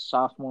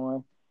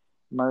 sophomore.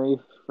 Murray,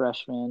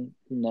 freshman.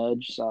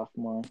 Nudge,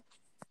 sophomore.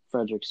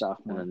 Frederick, And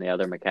sophomore. then the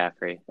other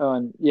McCaffrey. Oh,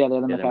 and yeah, the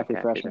other The other McCaffrey,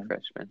 McCaffrey's freshman. a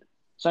freshman.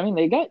 So, I mean,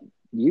 they got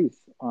youth,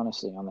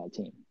 honestly, on that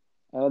team.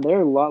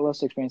 They're a lot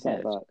less experienced than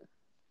I thought.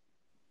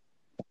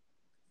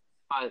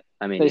 But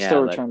I mean, they yeah,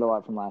 still but returned a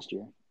lot from last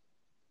year.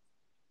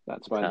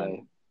 That's why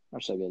they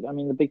are so good. I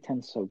mean, the Big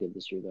Ten's so good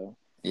this year, though.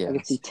 Yeah. I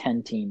could see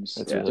 10 teams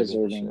It's really good this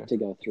deserving year. to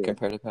go through.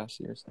 Compared to past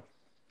years.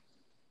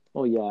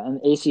 Well, yeah, and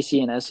ACC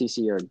and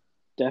SEC are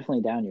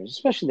definitely down years,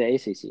 especially the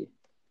ACC.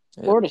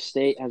 Yeah. Florida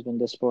State has been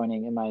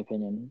disappointing, in my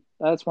opinion.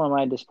 That's one of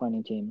my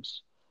disappointing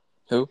teams.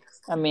 Who?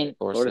 I mean,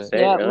 Florida State,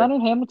 yeah, really?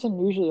 Leonard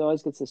Hamilton usually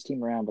always gets this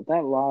team around, but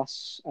that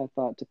loss, I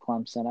thought, to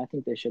Clemson, I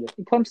think they should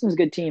have. Clemson's a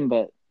good team,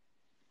 but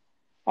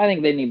I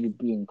think they need to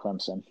be in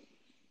Clemson.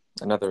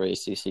 Another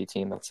ACC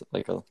team that's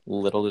like a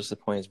little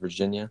disappointing is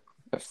Virginia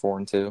at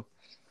 4-2.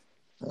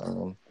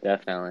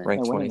 Definitely.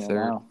 Ranked They're winning 23rd.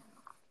 now.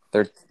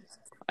 They're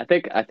I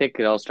think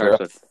it all starts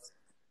with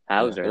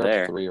Hauser they're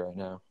there. up 3 right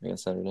now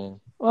against Notre Dame in the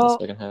Well,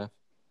 second half.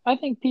 I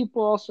think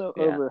people also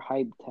Yeah.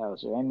 overhyped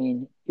Hauser. I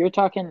mean, you're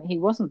talking, he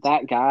wasn't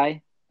that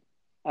guy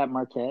at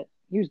Marquette.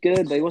 He was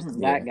good, but he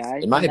wasn't that guy.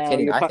 In my And now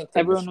opinion, you're I think that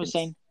everyone was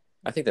saying,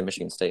 I think the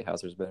Michigan State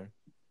Hauser's better.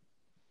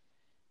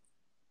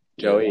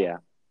 Joey, yeah.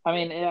 I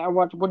mean,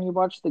 when you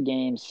watch the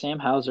games, Sam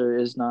Hauser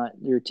is not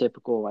your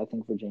typical, I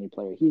think, Virginia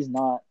player. He's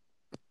not,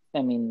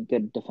 I mean,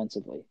 good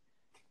defensively.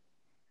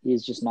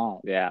 He's just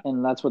not. Yeah.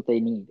 And that's what they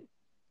need.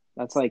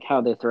 That's like how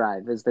they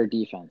thrive, is their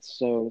defense.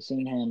 So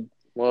seeing him,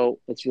 Well,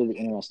 it's really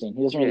interesting.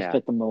 He doesn't really Yeah.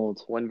 fit the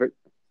mold.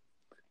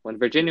 when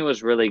Virginia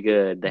was really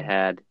good, they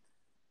had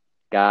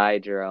Guy,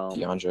 Jerome,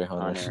 DeAndre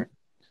Hunter.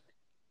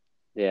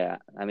 Yeah,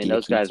 I mean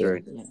those guys were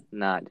Yeah.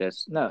 not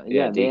just No,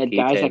 yeah, they had DKT.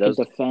 guys that Those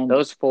could defend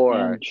those four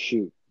are and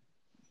shoot.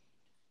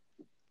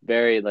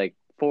 very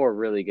four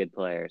really good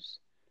players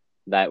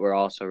that were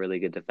also really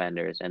good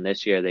defenders. And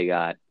this year they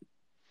got,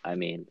 I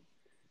mean,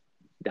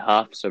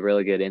 Huff's a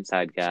really good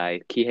inside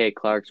guy. Kihei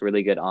Clark's a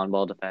really good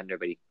on-ball defender,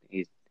 but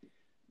he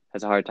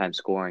has a hard time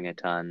scoring a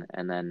ton.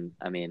 And then,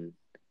 I mean,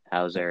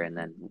 Hauser, and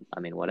then, I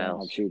mean, what They don't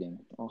else? have shooting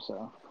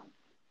also.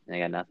 They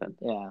got nothing.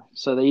 Yeah,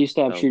 so they used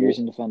to have So, shooters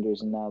and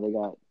defenders, and now they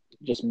got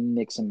just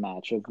mix and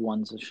match of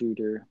one's a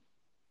shooter,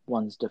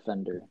 one's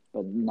defender,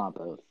 but not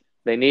both.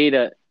 They need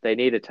a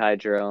Ty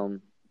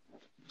Jerome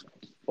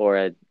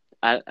or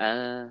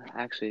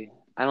actually,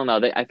 I don't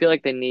know. I feel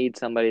like they need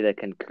somebody that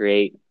can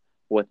create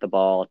with the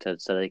ball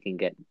so they can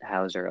get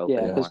Hauser open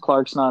Yeah, because more.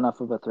 Clark's not enough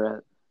of a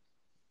threat.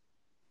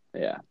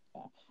 Yeah.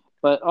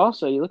 But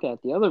also, you look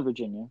at the other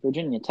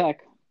Virginia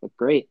Tech, look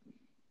great.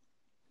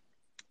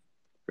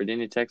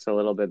 Virginia Tech's a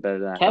little bit better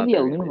than I thought Kevy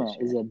they were gonna be Aluma this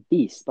year. is a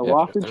beast. The Yeah,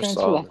 Wofford they're transfer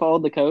solid. that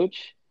followed the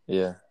coach,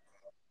 Yeah.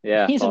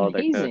 Yeah, he's follow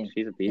their amazing. coach.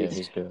 He's a Yeah, beast.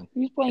 he's good.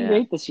 he's playing Yeah.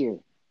 great this year.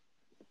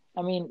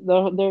 I mean,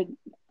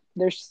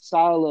 their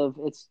style of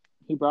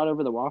he brought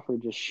over the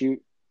Wofford, just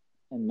shoot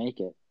and make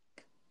it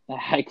a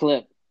high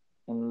clip,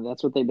 and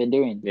that's what they've been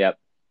doing, Yep.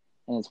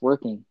 and it's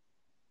working.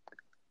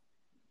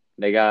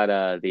 They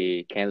got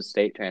the Kansas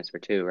State transfer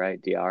too,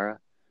 right? Diarra,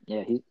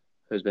 Yeah,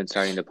 who's been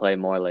starting to play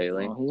more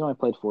lately. he's only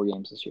played 4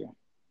 games this year.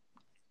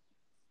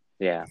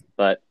 Yeah,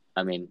 but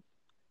I mean,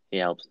 he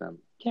helps them.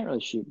 Can't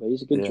really shoot, but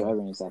he's a good Yeah. driver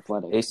and he's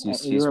athletic. ACC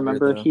 's You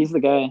remember, weird, though. he's the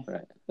guy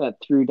Right. that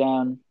threw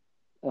down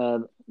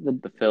The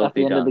at the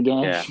filthy end of the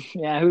dunk. game.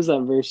 Yeah, Yeah, who's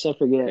that verse? I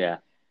forget. yeah.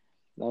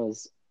 That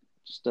was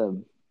just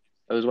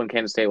It was when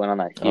Kansas State went on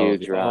that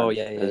huge yeah. run. Oh,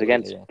 yeah, It yeah, was yeah,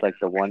 against yeah.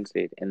 the 1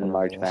 seed in the Oh,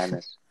 March yeah.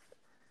 Madness.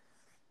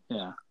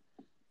 yeah.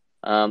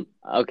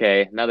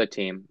 Okay, another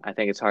team. I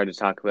think it's hard to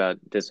talk about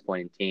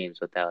disappointing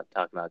teams without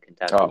talking about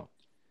Kentucky. Oh,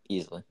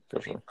 easily,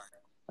 for sure.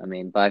 I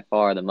mean, by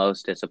far the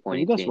most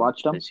disappointing guys team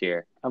watched them? this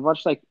year. I've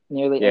watched like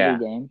nearly Yeah.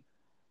 every game.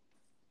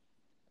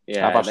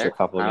 Yeah, I watched a they're-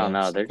 couple of I don't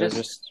games. know.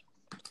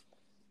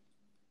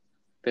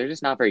 They're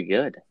just not very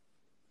good.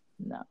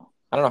 No,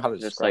 I don't know how to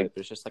just describe like- it, but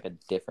it's just like a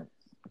different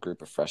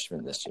group of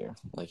freshmen this year.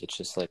 Like, it's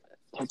just like,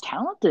 they're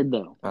talented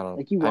though. I don't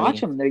Like you I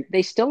watch mean, them,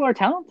 they still are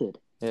talented.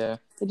 Yeah.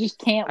 They just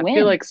can't I win.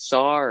 feel like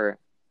Sarr.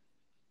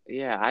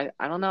 Yeah,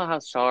 I don't know how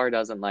Sarr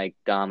doesn't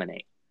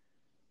dominate.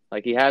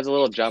 Like he has a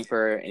little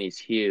jumper and he's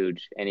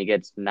huge and he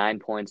gets 9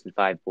 points and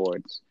 5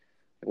 boards.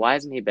 Why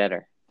isn't he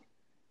better?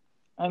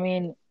 I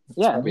mean,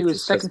 yeah, probably he was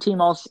just 'cause- second team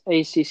All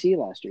ACC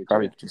last year. Too.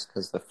 Probably just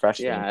because the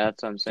freshmen Yeah,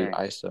 that's what I'm do saying.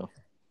 ISO.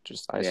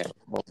 Just ISO Yeah.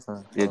 all the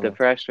time. Dude, the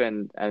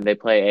freshmen and they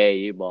play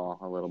AAU ball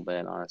a little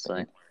bit.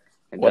 Honestly,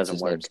 it What's doesn't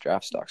his work. name's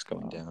draft stock's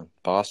going down?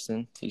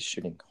 Boston, he's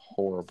shooting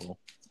horrible.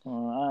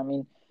 I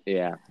mean,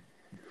 Yeah,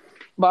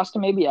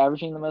 Boston may be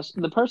averaging the most.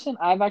 The person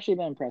I've actually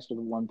been impressed with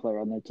one player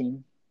on their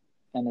team,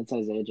 and it's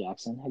Isaiah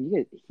Jackson. Have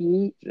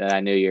you? I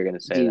knew you were gonna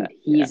say Dude, that.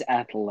 he's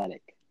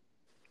athletic.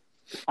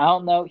 I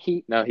don't know. No,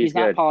 he's he's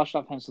not good. polished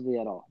offensively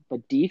at all,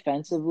 but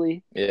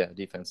defensively Yeah,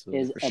 defensively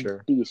is for a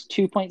sure. beast.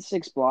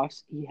 2.6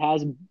 blocks. He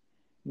has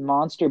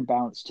monster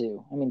bounce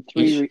too. I mean,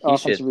 He, three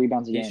offensive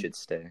rebounds a he game. should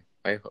stay.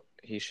 I hope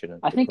he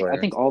shouldn't. I think declare.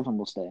 all of them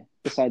will stay,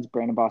 besides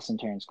Brandon Boston,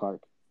 Terrence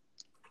Clark.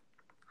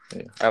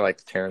 Yeah, I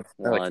like Terrence.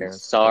 Well, and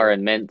Sar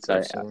and Mintz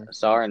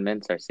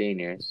are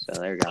seniors, so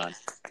they're gone.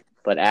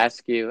 But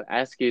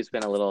Askew's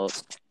been a little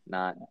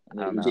not. I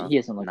don't know. He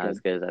hasn't looked not good. as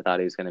good as I thought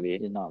he was going to be. He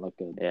did not look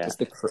good. Yeah, Is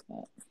the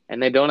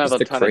and they don't have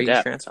a ton of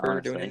depth. transfer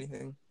honestly. doing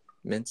anything?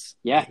 Mintz.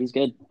 Yeah, he's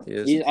good. He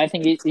is. I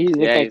think he looked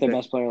like their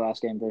best player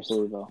last game versus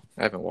Louisville.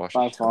 I haven't watched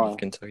by a ton far. of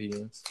Kentucky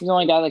games. He's the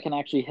only guy that can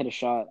actually hit a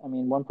shot. I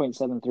mean,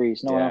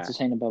 1.73. No one else is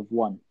hitting above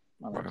 1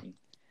 on that team.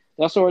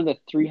 They also are the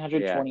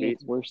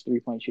 328th worst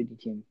three-point shooting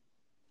team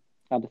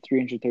out of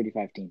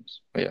 335 teams.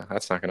 Yeah,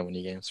 that's not going to win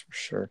you games for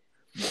sure.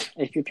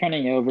 If you're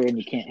turning over and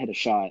you can't hit a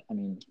shot, I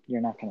mean,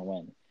 you're not going to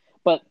win.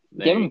 But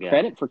give them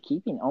credit for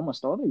keeping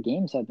almost all their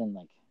games have been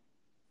like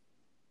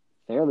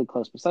fairly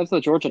close. Besides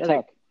the Georgia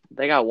Tech,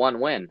 they got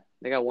one win.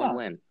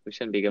 Win. We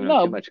shouldn't be giving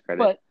them too much credit.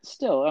 But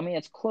still, I mean,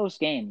 it's close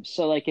games.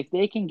 So like, if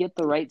they can get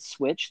the right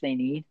switch they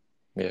need,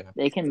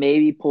 they can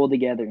maybe pull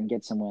together and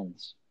get some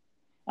wins.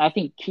 I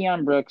think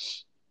Keon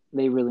Brooks,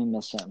 they really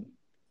miss him.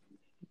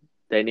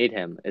 They need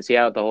him. Is he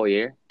out the whole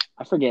year?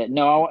 I forget.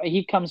 No,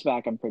 he comes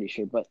back, I'm pretty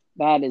sure. But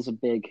that is a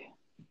big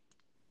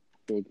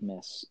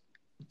miss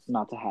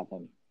not to have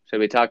him. Should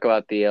we talk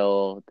about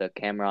the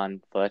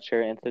Cameron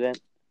Fletcher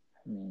incident?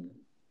 I mean,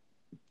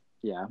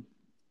 yeah.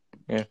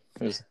 Yeah,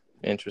 it was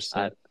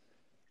interesting.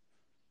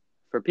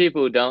 For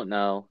people who don't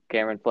know,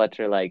 Cameron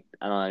Fletcher, I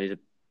don't know, he's a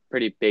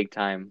pretty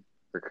big-time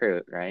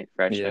recruit, right?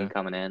 Freshman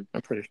coming in.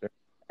 I'm pretty sure.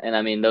 And,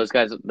 I mean, those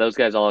guys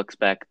all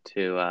expect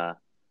to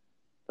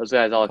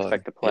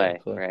play,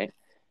 right?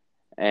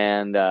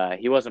 And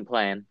he wasn't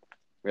playing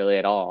really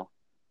at all.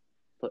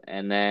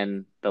 And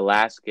then the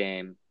last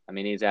game, I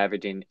mean, he's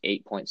averaging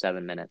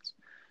 8.7 minutes.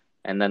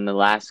 And then the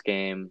last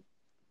game,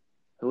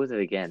 who was it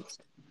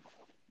against?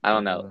 I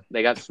don't know.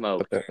 They got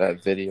smoked.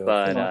 That video.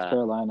 But North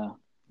Carolina,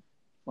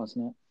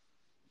 wasn't it?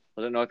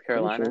 Was it North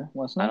Carolina? Sure,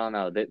 wasn't it? I don't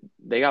know.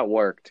 They got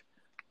worked.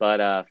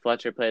 But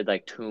Fletcher played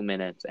 2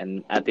 minutes.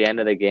 And at the end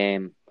of the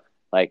game,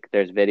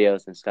 there's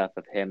videos and stuff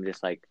of him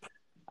just I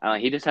don't know,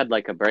 he just had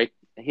a break.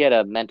 He had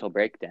a mental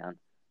breakdown,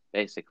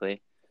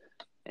 basically.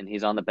 And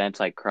he's on the bench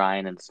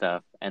crying and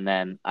stuff. And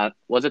then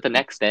was it the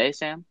next day,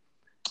 Sam?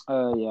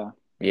 Yeah.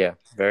 Yeah,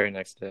 very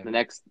next day. The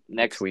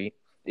next tweet.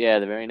 Yeah,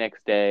 the very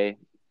next day,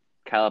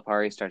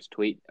 Calipari starts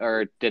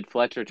or did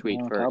Fletcher tweet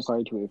first?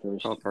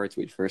 Calipari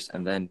tweet first,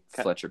 and then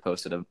Fletcher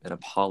posted an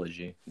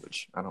apology,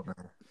 which I don't know.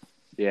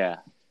 Yeah.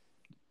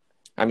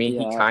 I mean,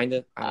 he kind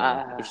of.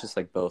 It's just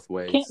both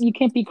ways. You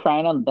can't be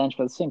crying on the bench,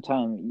 but at the same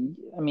time,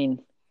 I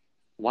mean.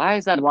 Why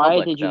is that Why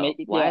public, did you though?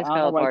 make? Why is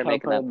Calipari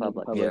making that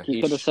public? Yeah,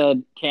 he could have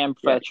said Cam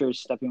Fletcher's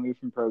stepping away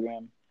from the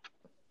program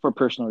for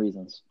personal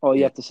reasons. All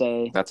you have to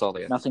say. That's all.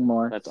 Nothing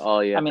more. That's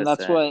all you have to say.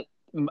 That's what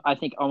I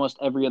think almost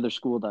every other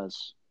school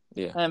does.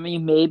 Yeah. I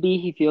mean, maybe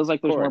he feels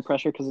like there's more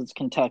pressure because it's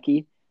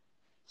Kentucky.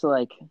 So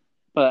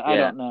but I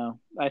don't know.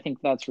 I think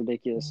that's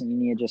ridiculous, and you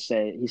need to just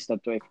say he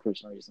stepped away for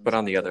personal reasons. But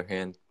on the other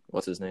hand,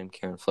 what's his name?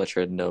 Cameron Fletcher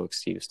had no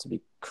excuse to be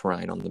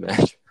crying on the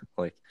bench.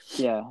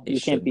 You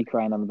can't be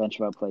crying on the bench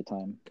about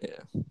playtime.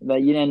 Yeah.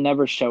 That you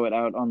never show it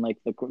out on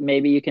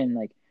maybe you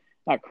can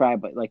not cry,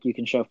 but you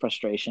can show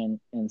frustration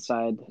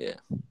inside. Yeah.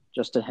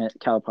 Just to hit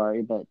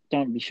Calipari, but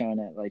don't be showing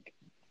it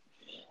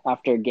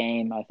after a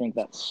game. I think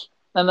that's.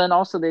 And then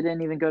also they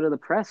didn't even go to the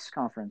press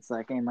conference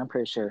that game. I'm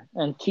pretty sure.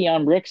 And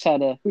Keon Brooks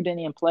who didn't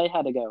even play,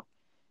 had to go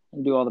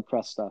and do all the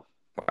press stuff.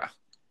 Wow.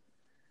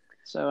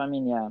 So I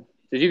mean, yeah.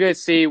 Did you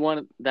guys see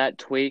that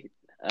tweet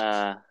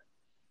that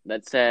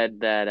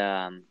said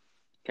that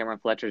Cameron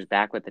Fletcher's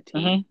back with the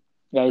team?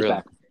 Mm-hmm. Yeah, he's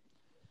back.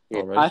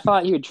 Yeah. I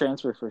thought he would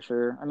transfer for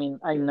sure. I mean,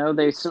 I know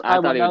they. I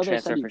would know they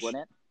said he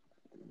wouldn't.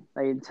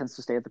 He intends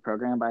to stay at the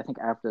program, but I think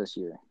after this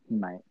year he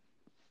might.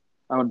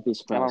 I wouldn't be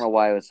surprised. I don't know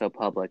why it was so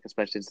public,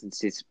 especially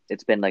since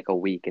it's been a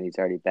week and he's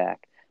already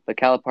back. But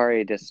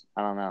Calipari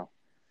I don't know.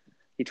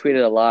 He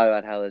tweeted a lot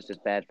about how it was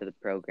just bad for the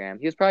program.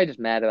 He was probably just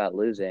mad about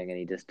losing, and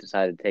he just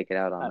decided to take it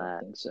out on that. I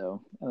don't think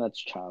so. And that's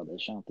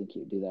childish. I don't think he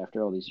would do that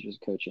after all these years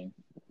of coaching.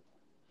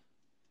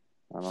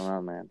 I don't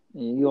know, man.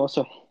 You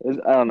also,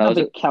 I don't know.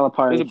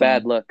 Calipari. It was a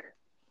bad look.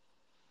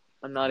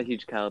 I'm not a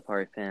huge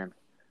Calipari fan.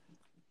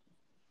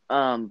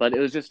 But it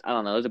was just, I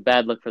don't know. It was a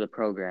bad look for the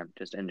program,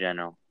 just in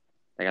general.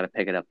 They got to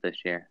pick it up this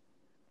year.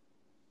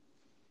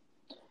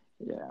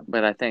 Yeah.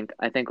 But I think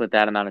with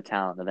that amount of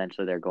talent,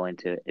 eventually they're going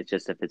to. It's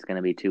just if it's going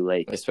to be too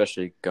late.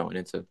 Especially going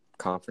into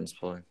conference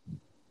play.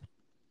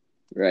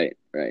 Right.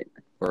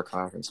 Where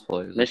conference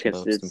play is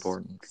Michigan's most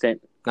important.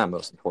 Not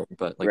most important,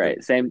 but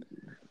same.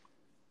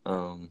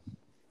 I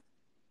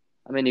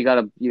mean, you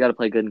gotta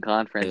play good in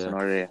conference in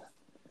order to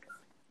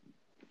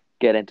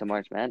get into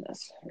March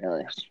Madness,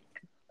 really.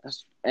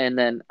 And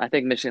then I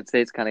think Michigan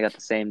State's kind of got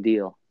the same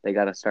deal. They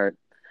got to start.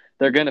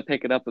 They're going to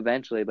pick it up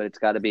eventually, but it's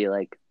got to be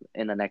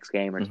in the next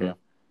game or two.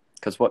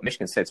 Because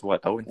Michigan State's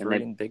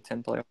 0-3 in Big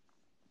Ten playoff?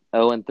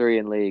 0-3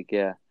 in league,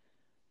 yeah.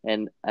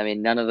 And I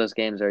mean, none of those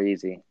games are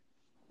easy.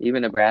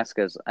 Even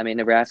Nebraska's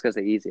the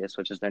easiest,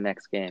 which is their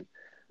next game.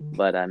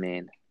 But I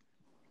mean,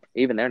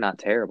 Even they're not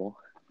terrible.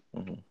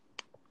 Mm-hmm.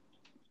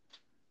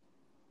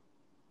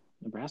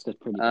 Nebraska's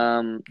pretty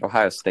good.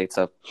 Ohio State's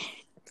up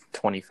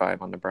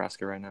 25 on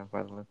Nebraska right now,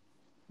 by the way.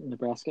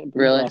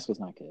 Really? Nebraska's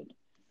not good.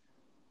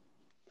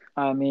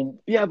 I mean,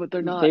 Yeah, but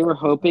they're not. they were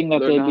hoping that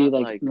they're they'd be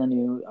not, like the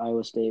new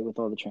Iowa State with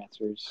all the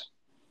transfers.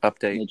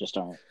 Update. They just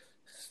aren't.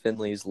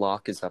 Finley's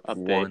lock is up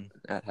Update. 1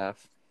 at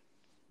half.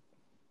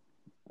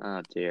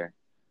 Oh dear.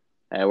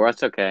 Hey, well,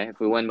 that's okay. If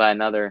we win by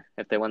another,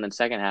 if they win the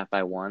second half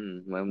by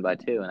 1, and win by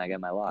 2, and I get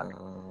my lock.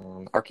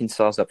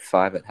 Arkansas's up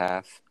 5 at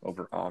half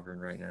over Auburn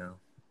right now.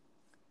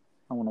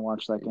 I want to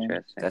watch that game.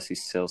 Interesting. SC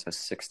Sills has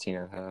 16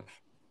 at half.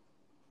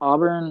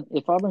 Auburn,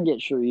 if Auburn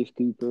gets Sharif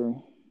Cooper,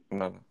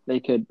 No, they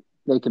could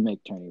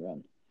make tourney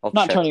run. I'll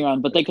Not check tourney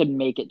run, but they could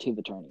make it to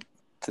the tourney.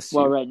 to see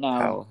Well, what right now,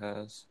 Powell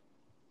has.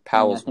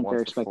 Powell's I think 1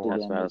 they're for 4.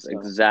 expected That's to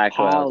what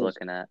exactly what I was Powell's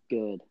looking at.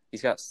 good.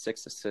 He's got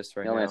 6 assists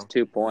right He only now. has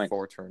 2 points.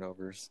 4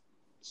 turnovers.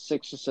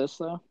 6 assists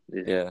though.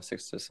 Yeah,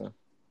 6 assists.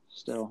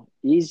 Still,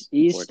 he's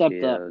Four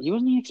stepped up. TOs. He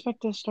wasn't even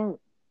expected to start,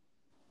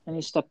 and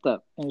he stepped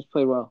up and he's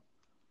played well.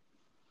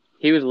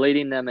 He was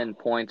leading them in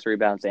points,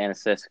 rebounds, and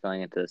assists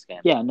going into this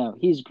game. Yeah, no,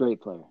 he's a great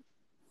player.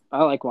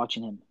 I like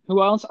watching him.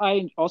 Who else?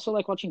 I also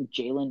like watching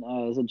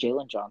Jalen. Is it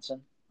Jalen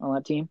Johnson on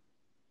that team?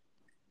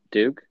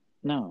 Duke?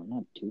 No,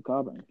 not Duke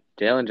Auburn.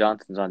 Jalen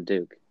Johnson's on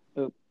Duke.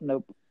 Oh,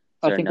 nope. Is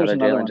I there think there's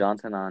another another Jalen one.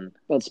 Johnson on?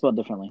 That's spelled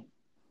differently.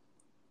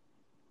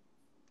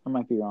 I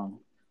might be wrong.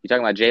 You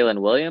talking about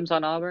Jalen Williams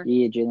on Auburn?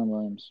 Yeah, Jalen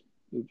Williams.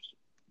 Oops.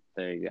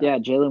 There you go. Yeah,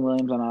 Jalen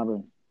Williams on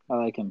Auburn. I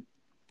like him,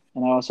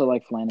 and I also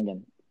like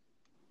Flanagan.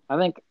 I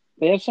think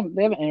they have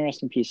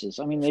interesting pieces.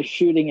 I mean, they're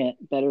shooting it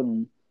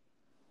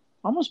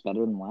almost better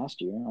than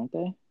last year, aren't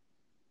they?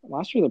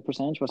 Last year the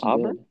percentage wasn't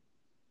Auburn? good.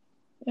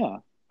 Yeah,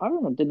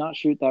 Auburn did not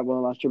shoot that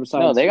well last year.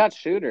 Besides, No, they got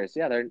shooters.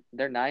 Yeah,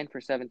 they're 9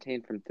 for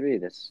 17 from 3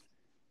 this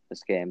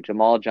game.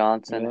 Jamal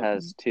Johnson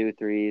has 2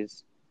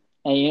 threes.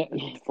 and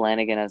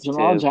Flanagan has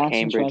Jamal 2. Johnson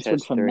Cambridge transferred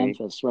has from 3.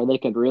 Memphis, where they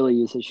could really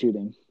use his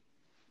shooting.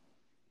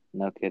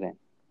 No kidding.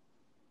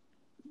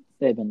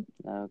 They've been,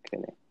 No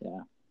kidding.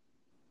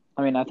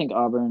 I mean, I think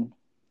Auburn.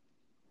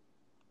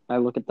 I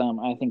look at them.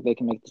 I think they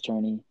can make the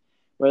tourney.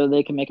 Whether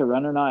they can make a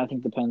run or not, I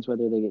think depends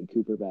whether they get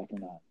Cooper back or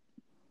not.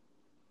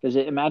 Because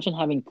imagine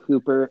having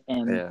Cooper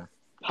and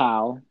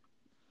Powell.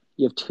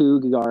 You have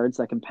 2 guards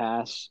that can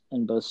pass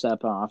and both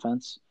step on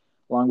offense,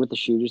 along with the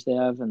shooters they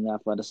have and the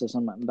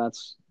athleticism.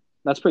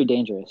 That's pretty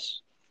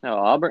dangerous. No,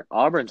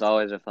 Auburn's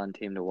always a fun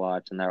team to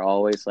watch, and they're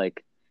always I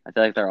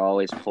feel like they're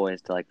always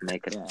poised to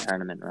make a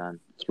tournament run.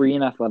 3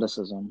 in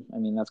athleticism. I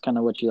mean, that's kind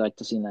of what you like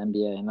to see in the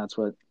NBA, and that's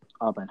what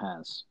Auburn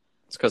has.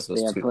 It's because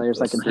They have players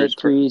that can hit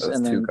threes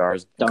and then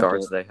guards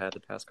dunk they had the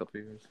past couple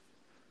of years.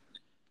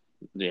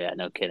 Yeah,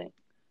 no kidding.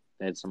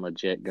 They had some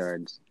legit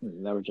guards.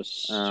 That were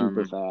just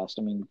super fast.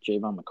 I mean,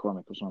 Javon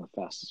McCormick was one of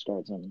the fastest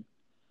guards in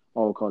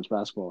all college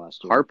basketball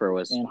last year. Harper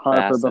was and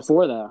Harper fastest.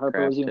 before that.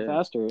 Harper was Crap, even too.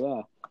 faster.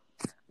 Yeah.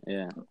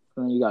 Yeah. And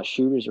then you got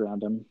shooters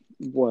around him.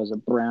 What was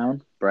it?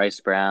 Brown, Bryce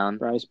Brown.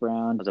 Bryce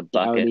Brown, Was a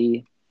bucket.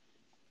 Dowdy.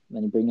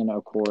 Then you bring in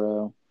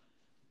Okoro,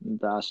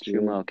 last year.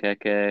 Chuma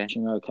Okeke.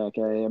 Chuma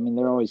Okeke. I mean,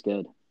 they're always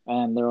good,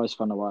 and they're always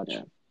fun to watch.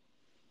 Yeah.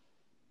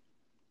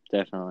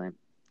 Definitely.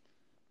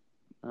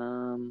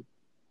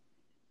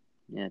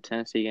 Yeah,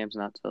 Tennessee game's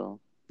not till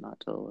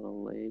a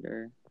little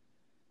later.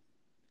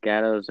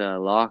 Gatto's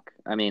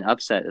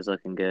upset is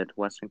looking good.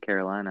 Western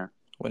Carolina.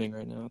 Winning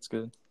right now, it's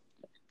good.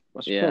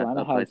 Western Yeah, Carolina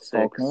they'll play has 6.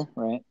 Faulkner,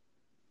 right?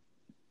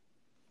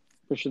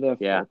 For sure they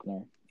have Yeah.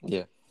 Faulkner.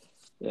 Yeah.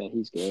 Yeah,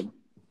 he's good.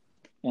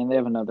 And they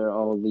have another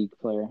all-league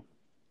player.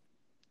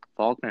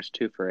 Faulkner's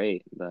 2 for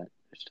 8, but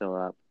they're still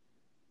up.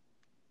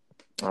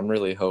 I'm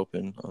really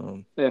hoping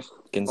If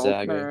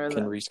Gonzaga Faulkner,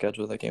 can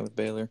reschedule that game with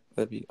Baylor.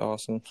 That'd be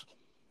awesome.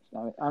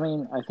 I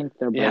mean, I think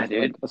they're Yeah, both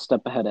dude. a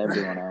step ahead of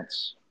everyone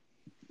else.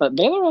 But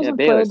Baylor hasn't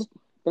Baylor's- played.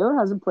 Baylor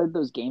hasn't played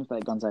those games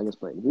that Gonzaga's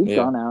played. We've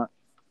gone out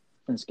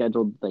and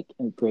scheduled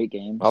great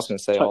games. I was going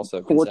to say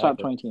also 4 Gonzaga, top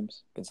 20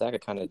 teams. Gonzaga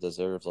kind of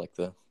deserves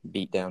the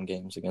beat down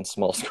games against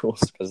small schools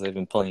because they've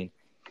been playing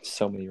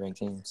so many ranked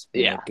teams.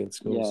 Yeah. Good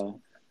schools. Yeah.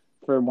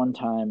 For one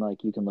time,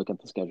 you can look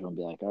at the schedule and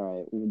be like, all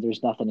right,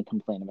 there's nothing to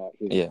complain about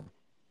here. Yeah.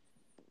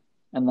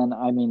 And then,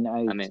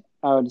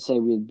 I would say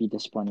we'd be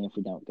disappointed if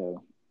we don't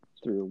go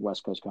through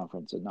West Coast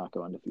Conference and not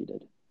go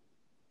undefeated.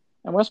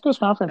 And West Coast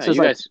Conference Yeah, is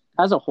you guys,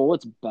 as a whole,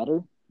 it's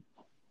better,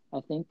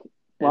 I think.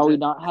 While we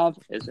not have,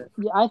 is it?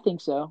 yeah, I think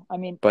so. I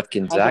mean, But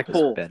Gonzaga's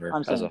whole, better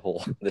I'm as a saying.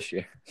 whole this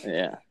year.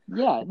 Yeah.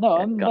 yeah, no,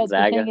 but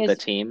Gonzaga, the thing the is,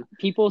 team,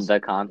 people, the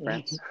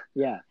conference.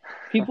 yeah,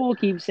 people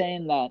keep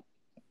saying that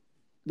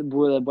the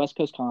West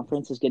Coast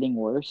Conference is getting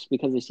worse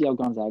because they see how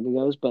Gonzaga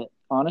goes, but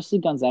honestly,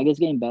 Gonzaga's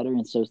getting better,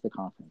 and so is the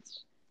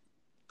conference.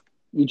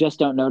 You just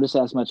don't notice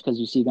as much because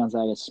you see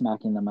Gonzaga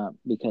smacking them up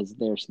because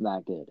they're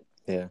that good.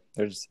 Yeah,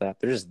 they're just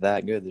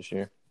that good this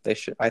year.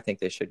 I think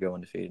they should go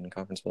undefeated in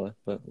conference play,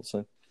 but we'll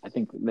see. I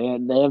think they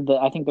have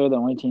I think they're the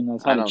only team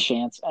that's had a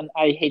chance, and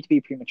I hate to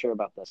be premature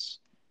about this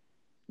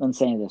when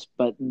saying this,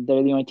 but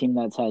they're the only team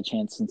that's had a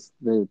chance since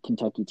the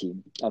Kentucky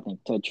team, I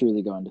think, to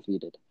truly go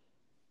undefeated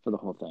for the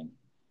whole thing.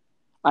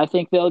 I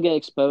think they'll get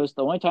exposed.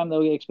 The only time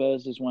they'll get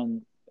exposed is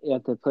when you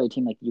have to play a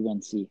team like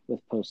UNC with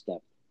post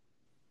depth.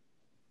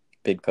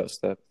 Big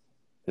post up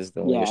is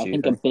the only Yeah, issue. I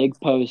think a big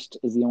post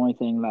is the only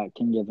thing that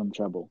can give them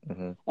trouble.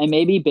 Mm-hmm. And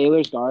maybe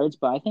Baylor's guards,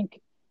 but I think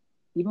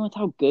even with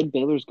how good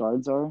Baylor's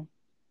guards are,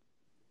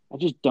 I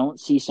just don't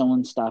see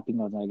someone stopping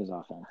Gonzaga's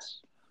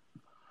offense.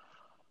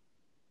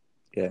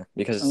 Yeah,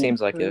 because it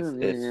seems like if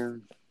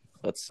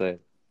let's say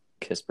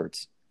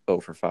Kispert's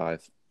 0 for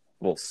 5,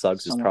 well,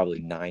 Suggs is probably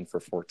 9 for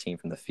 14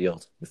 from the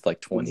field with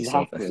like 20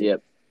 something.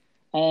 Yep.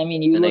 And I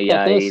mean, you And look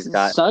at he's this.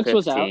 got Suggs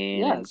was out. 15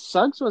 Yeah, and-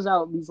 Suggs was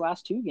out these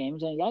last 2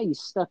 games, and he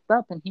stepped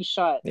up and he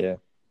shot. Yeah.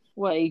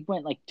 Well, he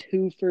went like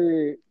 3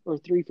 for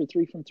 3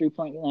 from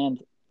 3-point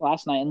land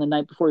last night, and the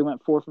night before he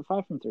went 4 for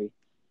 5 from 3.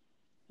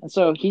 And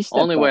so he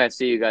stepped Only up. way I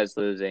see you guys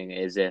losing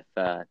is if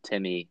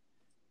Timmy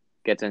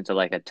gets into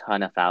like a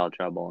ton of foul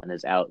trouble and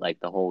is out like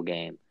the whole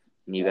game,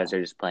 and you guys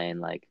are just playing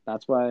like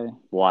That's why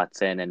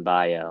Watson and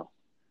Bio,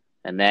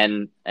 and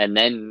then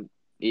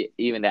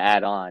even to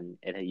add on,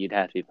 you'd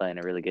have to be playing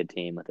a really good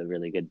team with a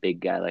really good big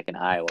guy like in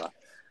Iowa.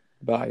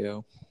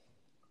 Bio,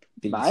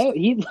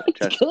 he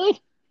looked good.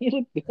 He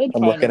looked good.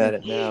 I'm looking at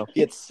it now.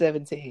 He had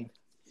 17.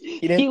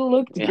 He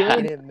looked Yeah.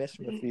 good. He didn't miss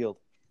from the field.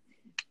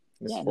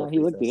 Yeah, no, he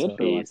looked good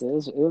for once.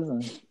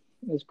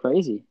 It was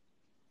crazy.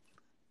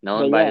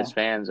 Known But by yeah. his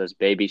fans as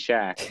Baby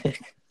Shaq.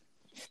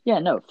 Yeah,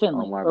 no,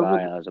 Finley. Omar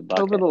Bio is a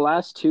bucket. Over the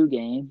last 2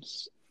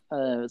 games,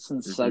 since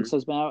Mhm. Suggs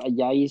has been out,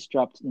 Ayayi's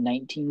dropped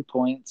 19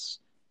 points,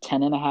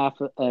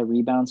 10.5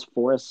 rebounds,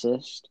 4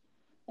 assists,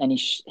 and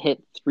he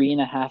hit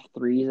 3.5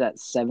 threes at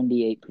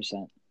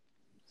 78%.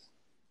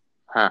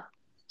 Huh.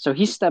 So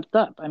he stepped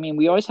up. I mean,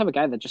 we always have a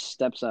guy that just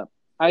steps up.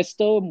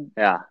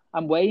 Yeah.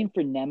 I'm waiting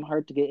for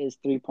Nemhart to get his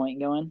 3-point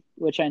going,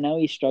 which I know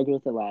he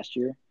struggled with it last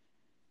year.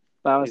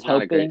 But He's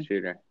not a great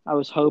shooter. I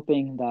was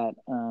hoping that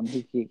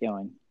he could get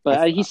going.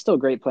 But he's still a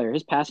great player.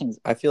 His passing is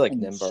I feel like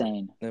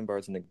insane.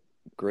 Nembhard's in a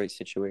great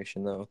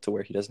situation though, to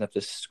where he doesn't have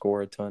to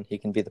score a ton. He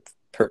can be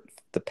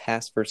the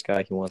pass first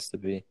guy he wants to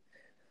be.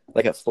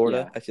 Like at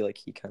Florida, Yeah. I feel like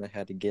he kind of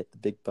had to get the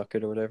big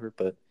bucket or whatever,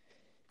 but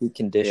he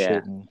can dish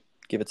it and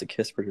give it to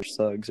Kispert or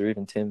Suggs or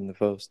even Tim in the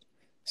post.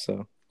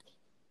 So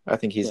I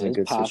think he's in a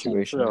good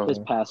situation. His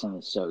passing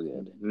is so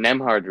good.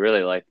 Nemhard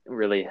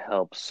really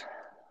helps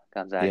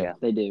Gonzaga. Yeah.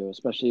 They do,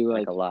 especially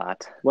like a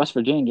lot. West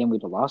Virginia game.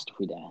 We'd have lost if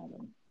we didn't have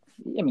him.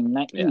 I mean,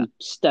 he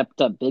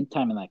stepped up big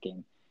time in that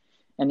game,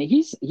 and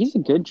he's a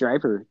good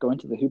driver going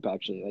to the hoop.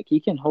 Actually, like he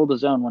can hold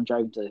his own when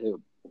driving to the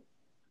hoop.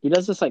 He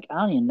does this like I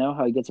don't even know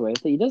how he gets away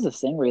with it. He does this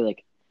thing where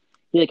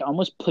he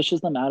almost pushes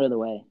them out of the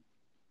way.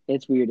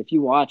 It's weird. If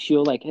you watch,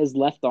 he'll his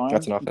left arm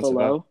That's an offensive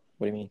below. foul.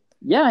 What do you mean?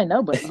 Yeah, I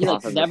know, but he never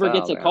foul,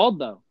 gets it man. called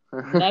though.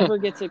 Never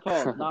gets it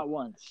called, not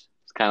once.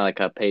 It's kind of like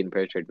a Peyton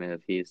Pritchard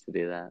move. He used to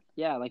do that.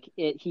 Yeah,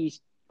 he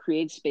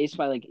creates space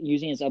by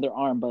using his other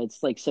arm, but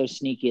it's so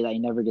sneaky that he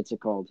never gets it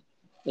called.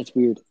 It's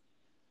weird.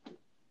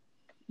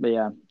 But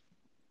yeah.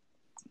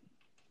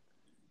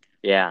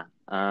 Yeah.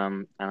 I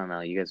don't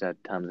know. You guys have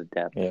tons of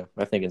depth. Yeah,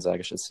 I think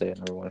Gonzaga should stay at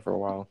number 1 for a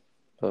while,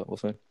 but we'll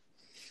see.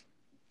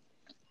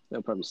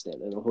 They'll probably stay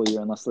there the whole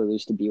year unless they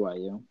lose to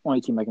BYU.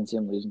 Only team I can see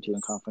them losing to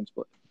in conference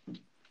play.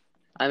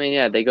 I mean,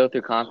 yeah, they go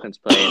through conference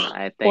play, and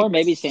I think Or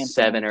maybe San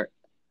seven Fran. or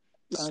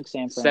I think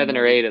San Fran 7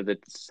 or 8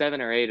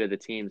 of the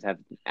teams have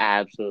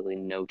absolutely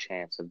no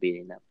chance of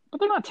beating them. But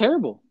they're not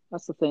terrible.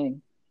 That's the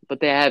thing. But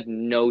they have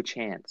no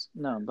chance.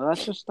 No, but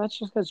that's just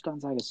because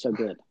Gonzaga is so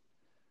good.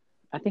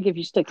 I think if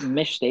you stick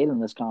Mich State in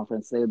this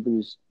conference, they would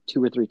lose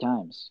 2 or 3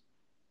 times.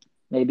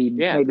 Maybe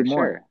more.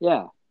 Sure.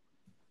 Yeah.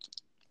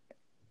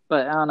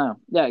 But I don't know.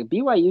 Yeah,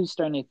 BYU's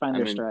starting to find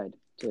their stride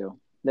too.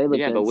 They look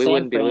good. But we San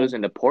wouldn't Fran, be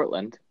losing to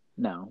Portland.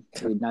 No,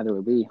 neither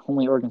would we.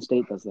 Only Oregon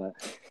State does that.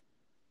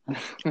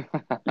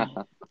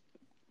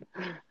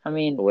 I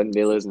mean, wouldn't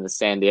be losing to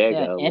San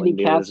Diego. yeah, Andy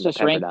Katz losing to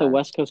just ranked the Pepperdine.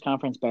 West Coast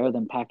Conference better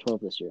than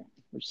Pac-12 this year,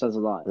 which says a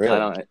lot.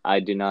 Really? I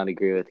do not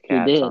agree with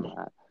Katz did. on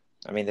that.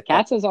 I mean,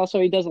 Katz is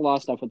also he does a lot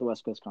of stuff with the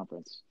West Coast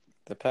Conference.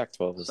 the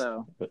Pac-12 is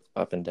So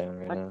up and down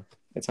right now.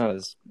 It's not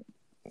as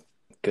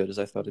good as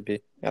I thought it'd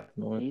be at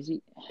the moment.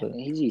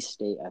 Easy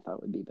State I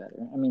thought would be better.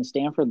 I mean,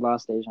 Stanford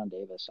lost Dejon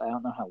Davis. I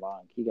don't know how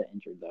long. He got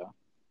injured though.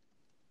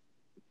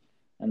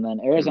 And then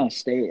Arizona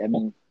State. I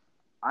mean,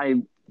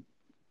 I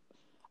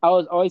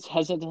was always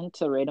hesitant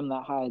to rate them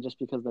that high just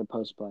because of their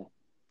post play.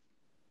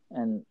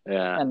 And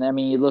I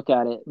mean, you look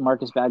at it.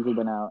 Marcus Bagley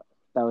went out.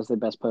 That was their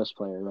best post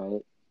player,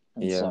 right?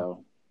 And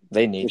so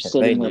they need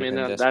him. They need him.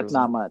 that's That's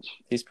not much.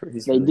 He's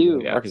they really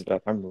do. Good. Marcus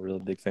Bagley. I'm a really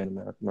big fan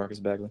of Marcus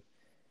Bagley.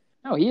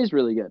 No, he is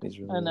really good. He's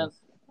really and good.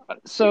 then,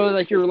 so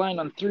you're relying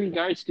on 3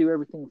 guards to do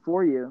everything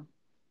for you.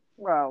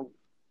 Well,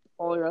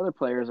 all your other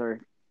players are.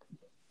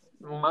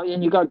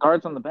 And you got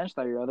guards on the bench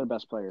that are your other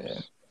best players.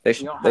 Yeah.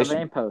 You don't have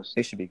any posts.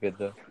 They should be good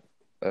though.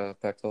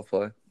 Pac-12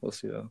 play. We'll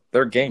see though.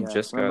 Their game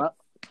just got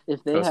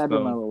if they had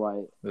postponed Romello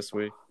White this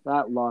week.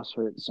 That loss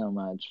hurt so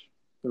much.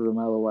 The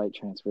Romello White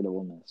transfer to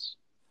Ole Miss.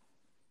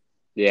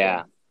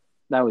 Yeah,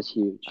 that was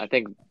huge. I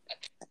think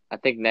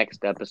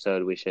next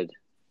episode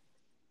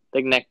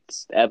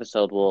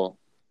we'll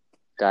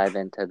dive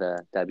into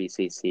the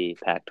WCC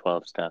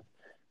Pac-12 stuff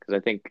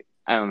because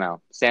I don't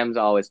know. Sam's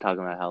always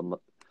talking about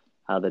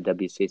how the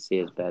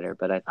WCC is better,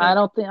 but I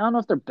don't know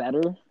if they're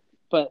better,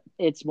 but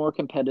it's more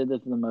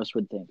competitive than most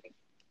would think.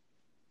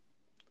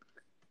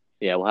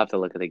 Yeah, we'll have to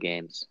look at the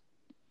games.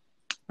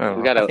 I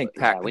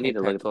We need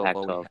to look at the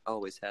Pac-12.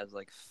 Always has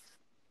like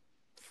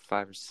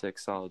 5 or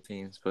 6 solid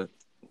teams, but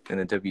and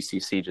the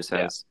WCC just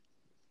has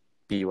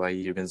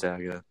BYU,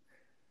 Gonzaga,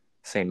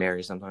 St.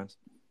 Mary's sometimes.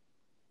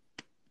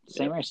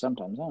 St. Mary's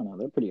sometimes. I don't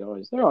know.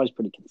 They're always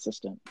pretty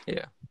consistent.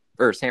 Yeah,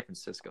 or San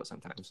Francisco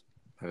sometimes.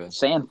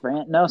 San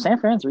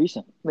Fran's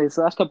recent. These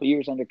last couple of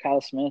years under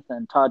Kyle Smith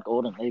and Todd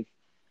Golden,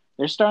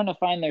 they're starting to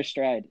find their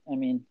stride. I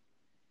mean,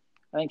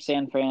 I think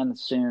San Fran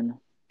soon,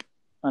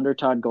 under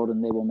Todd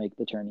Golden, they will make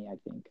the tourney. I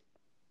think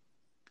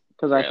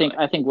because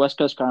I think West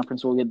Coast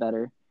Conference will get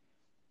better,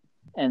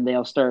 and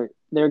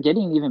they're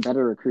getting even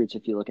better recruits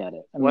if you look at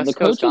it. I mean, West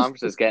Coast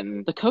Conference is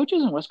getting the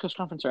coaches in West Coast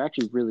Conference are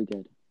actually really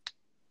good.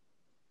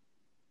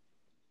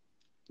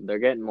 They're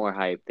getting more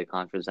hype, the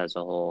conference as a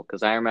whole.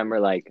 Because I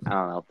remember, I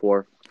don't know,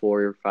 4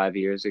 or 5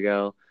 years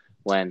ago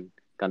when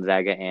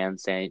Gonzaga and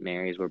St.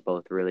 Mary's were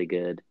both really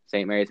good.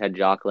 St. Mary's had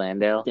Jock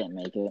Landale. Didn't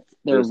make it.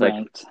 They were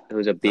ranked. It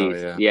was a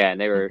beast. Oh, yeah.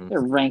 And they were They're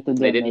ranked and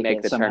they didn't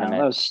make the somehow.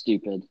 tournament. That was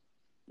stupid.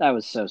 That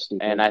was so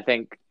stupid. And I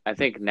think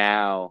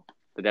now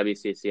the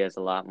WCC has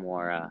a lot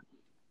more.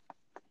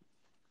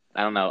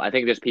 I don't know. I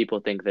think just people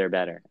think they're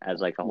better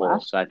as a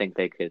whole. So I think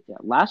they could. Yeah,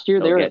 last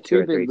year they were get 2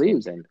 or 3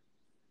 teams in.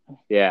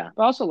 Yeah.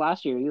 But also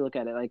last year, you look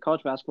at it,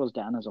 college basketball was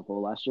down as a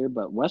whole last year,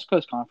 but West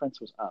Coast Conference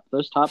was up.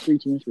 Those top 3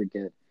 teams were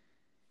good.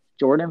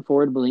 Jordan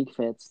Ford, Malik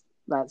Fitz,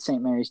 that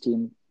St. Mary's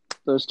team,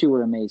 those 2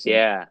 were amazing.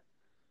 Yeah.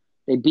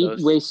 They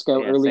beat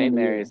Waco early in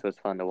the year. St. Mary's was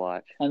fun to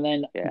watch. And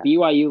then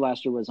BYU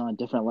last year was on a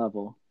different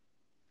level.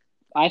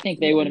 I think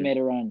they would have made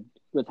a run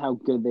with how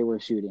good they were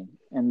shooting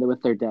and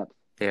with their depth.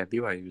 Yeah,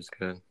 BYU was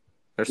good.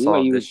 They're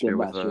solid this year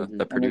with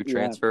the Purdue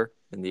transfer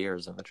and the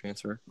Arizona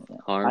transfer. Yeah.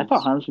 I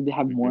thought Harms would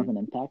have more of an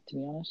impact, to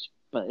be honest.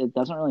 But it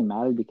doesn't really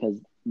matter because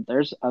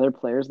there's other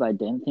players that I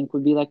didn't think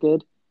would be that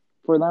good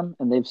for them,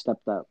 and they've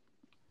stepped up.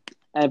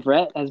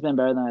 Everett has been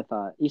better than I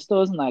thought. He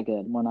still isn't that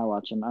good when I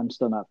watch him. I'm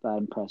still not that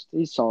impressed.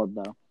 He's solid,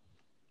 though.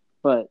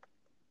 But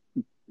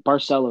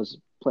Barcelo's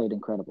played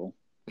incredible.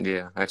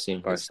 Yeah, I've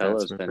seen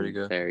Barcelo's been pretty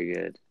good. Very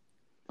good.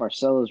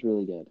 Barcelo's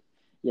really good.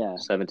 Yeah.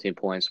 17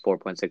 points,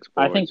 4.6 boards,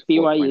 I think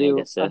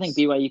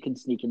BYU can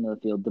sneak into the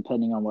field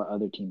depending on what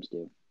other teams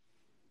do.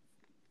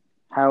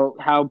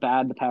 How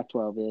bad the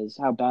Pac-12 is,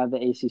 how bad the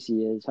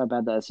ACC is, how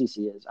bad the SEC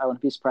is. I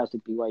wouldn't be surprised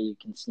if BYU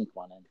can sneak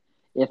one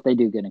in if they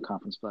do get in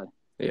conference play.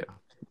 Yeah.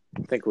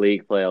 I think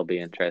league play will be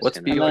interesting. What's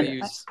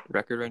BYU's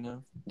record right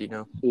now? Do you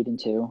know?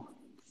 8-2,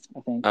 I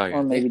think. Oh, yeah.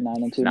 Or maybe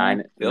 9-2.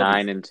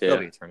 9-2. They'll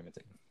be a tournament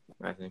team,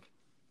 I think.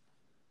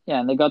 Yeah,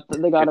 and they got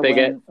a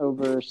win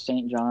over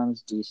St.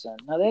 John's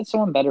decent. No, they had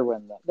someone better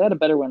win though. They had a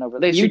better win over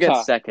Utah. Should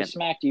get second. They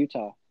smacked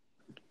Utah.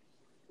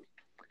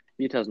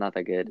 Utah's not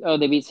that good. Oh,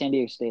 they beat San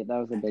Diego State. That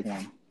was the big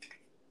one.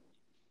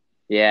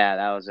 Yeah,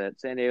 that was it.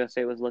 San Diego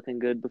State was looking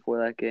good before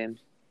that game.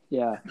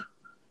 Yeah.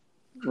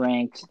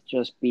 Ranked,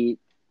 they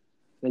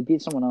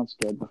beat someone else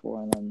good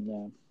before, and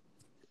then,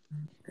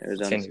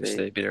 Arizona San Diego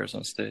State beat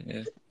Arizona State,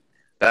 yeah.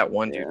 That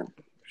one dude was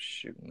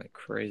shooting like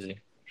crazy.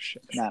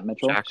 Matt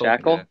Mitchell?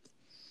 Shackle? Yeah.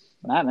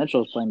 Matt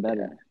Mitchell's playing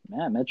better.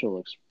 Matt Mitchell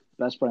looks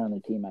best player on the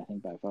team, I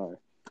think, by far.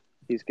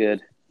 He's good.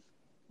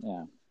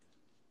 Yeah.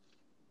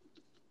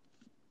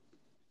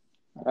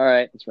 All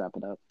right. Let's wrap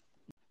it up.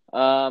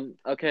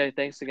 Okay,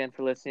 thanks again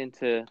for listening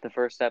to the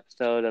first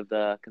episode of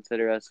the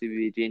Consider Us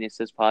CBB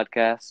Geniuses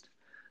podcast.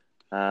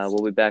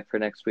 We'll be back for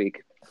next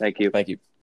week. Thank you. Thank you.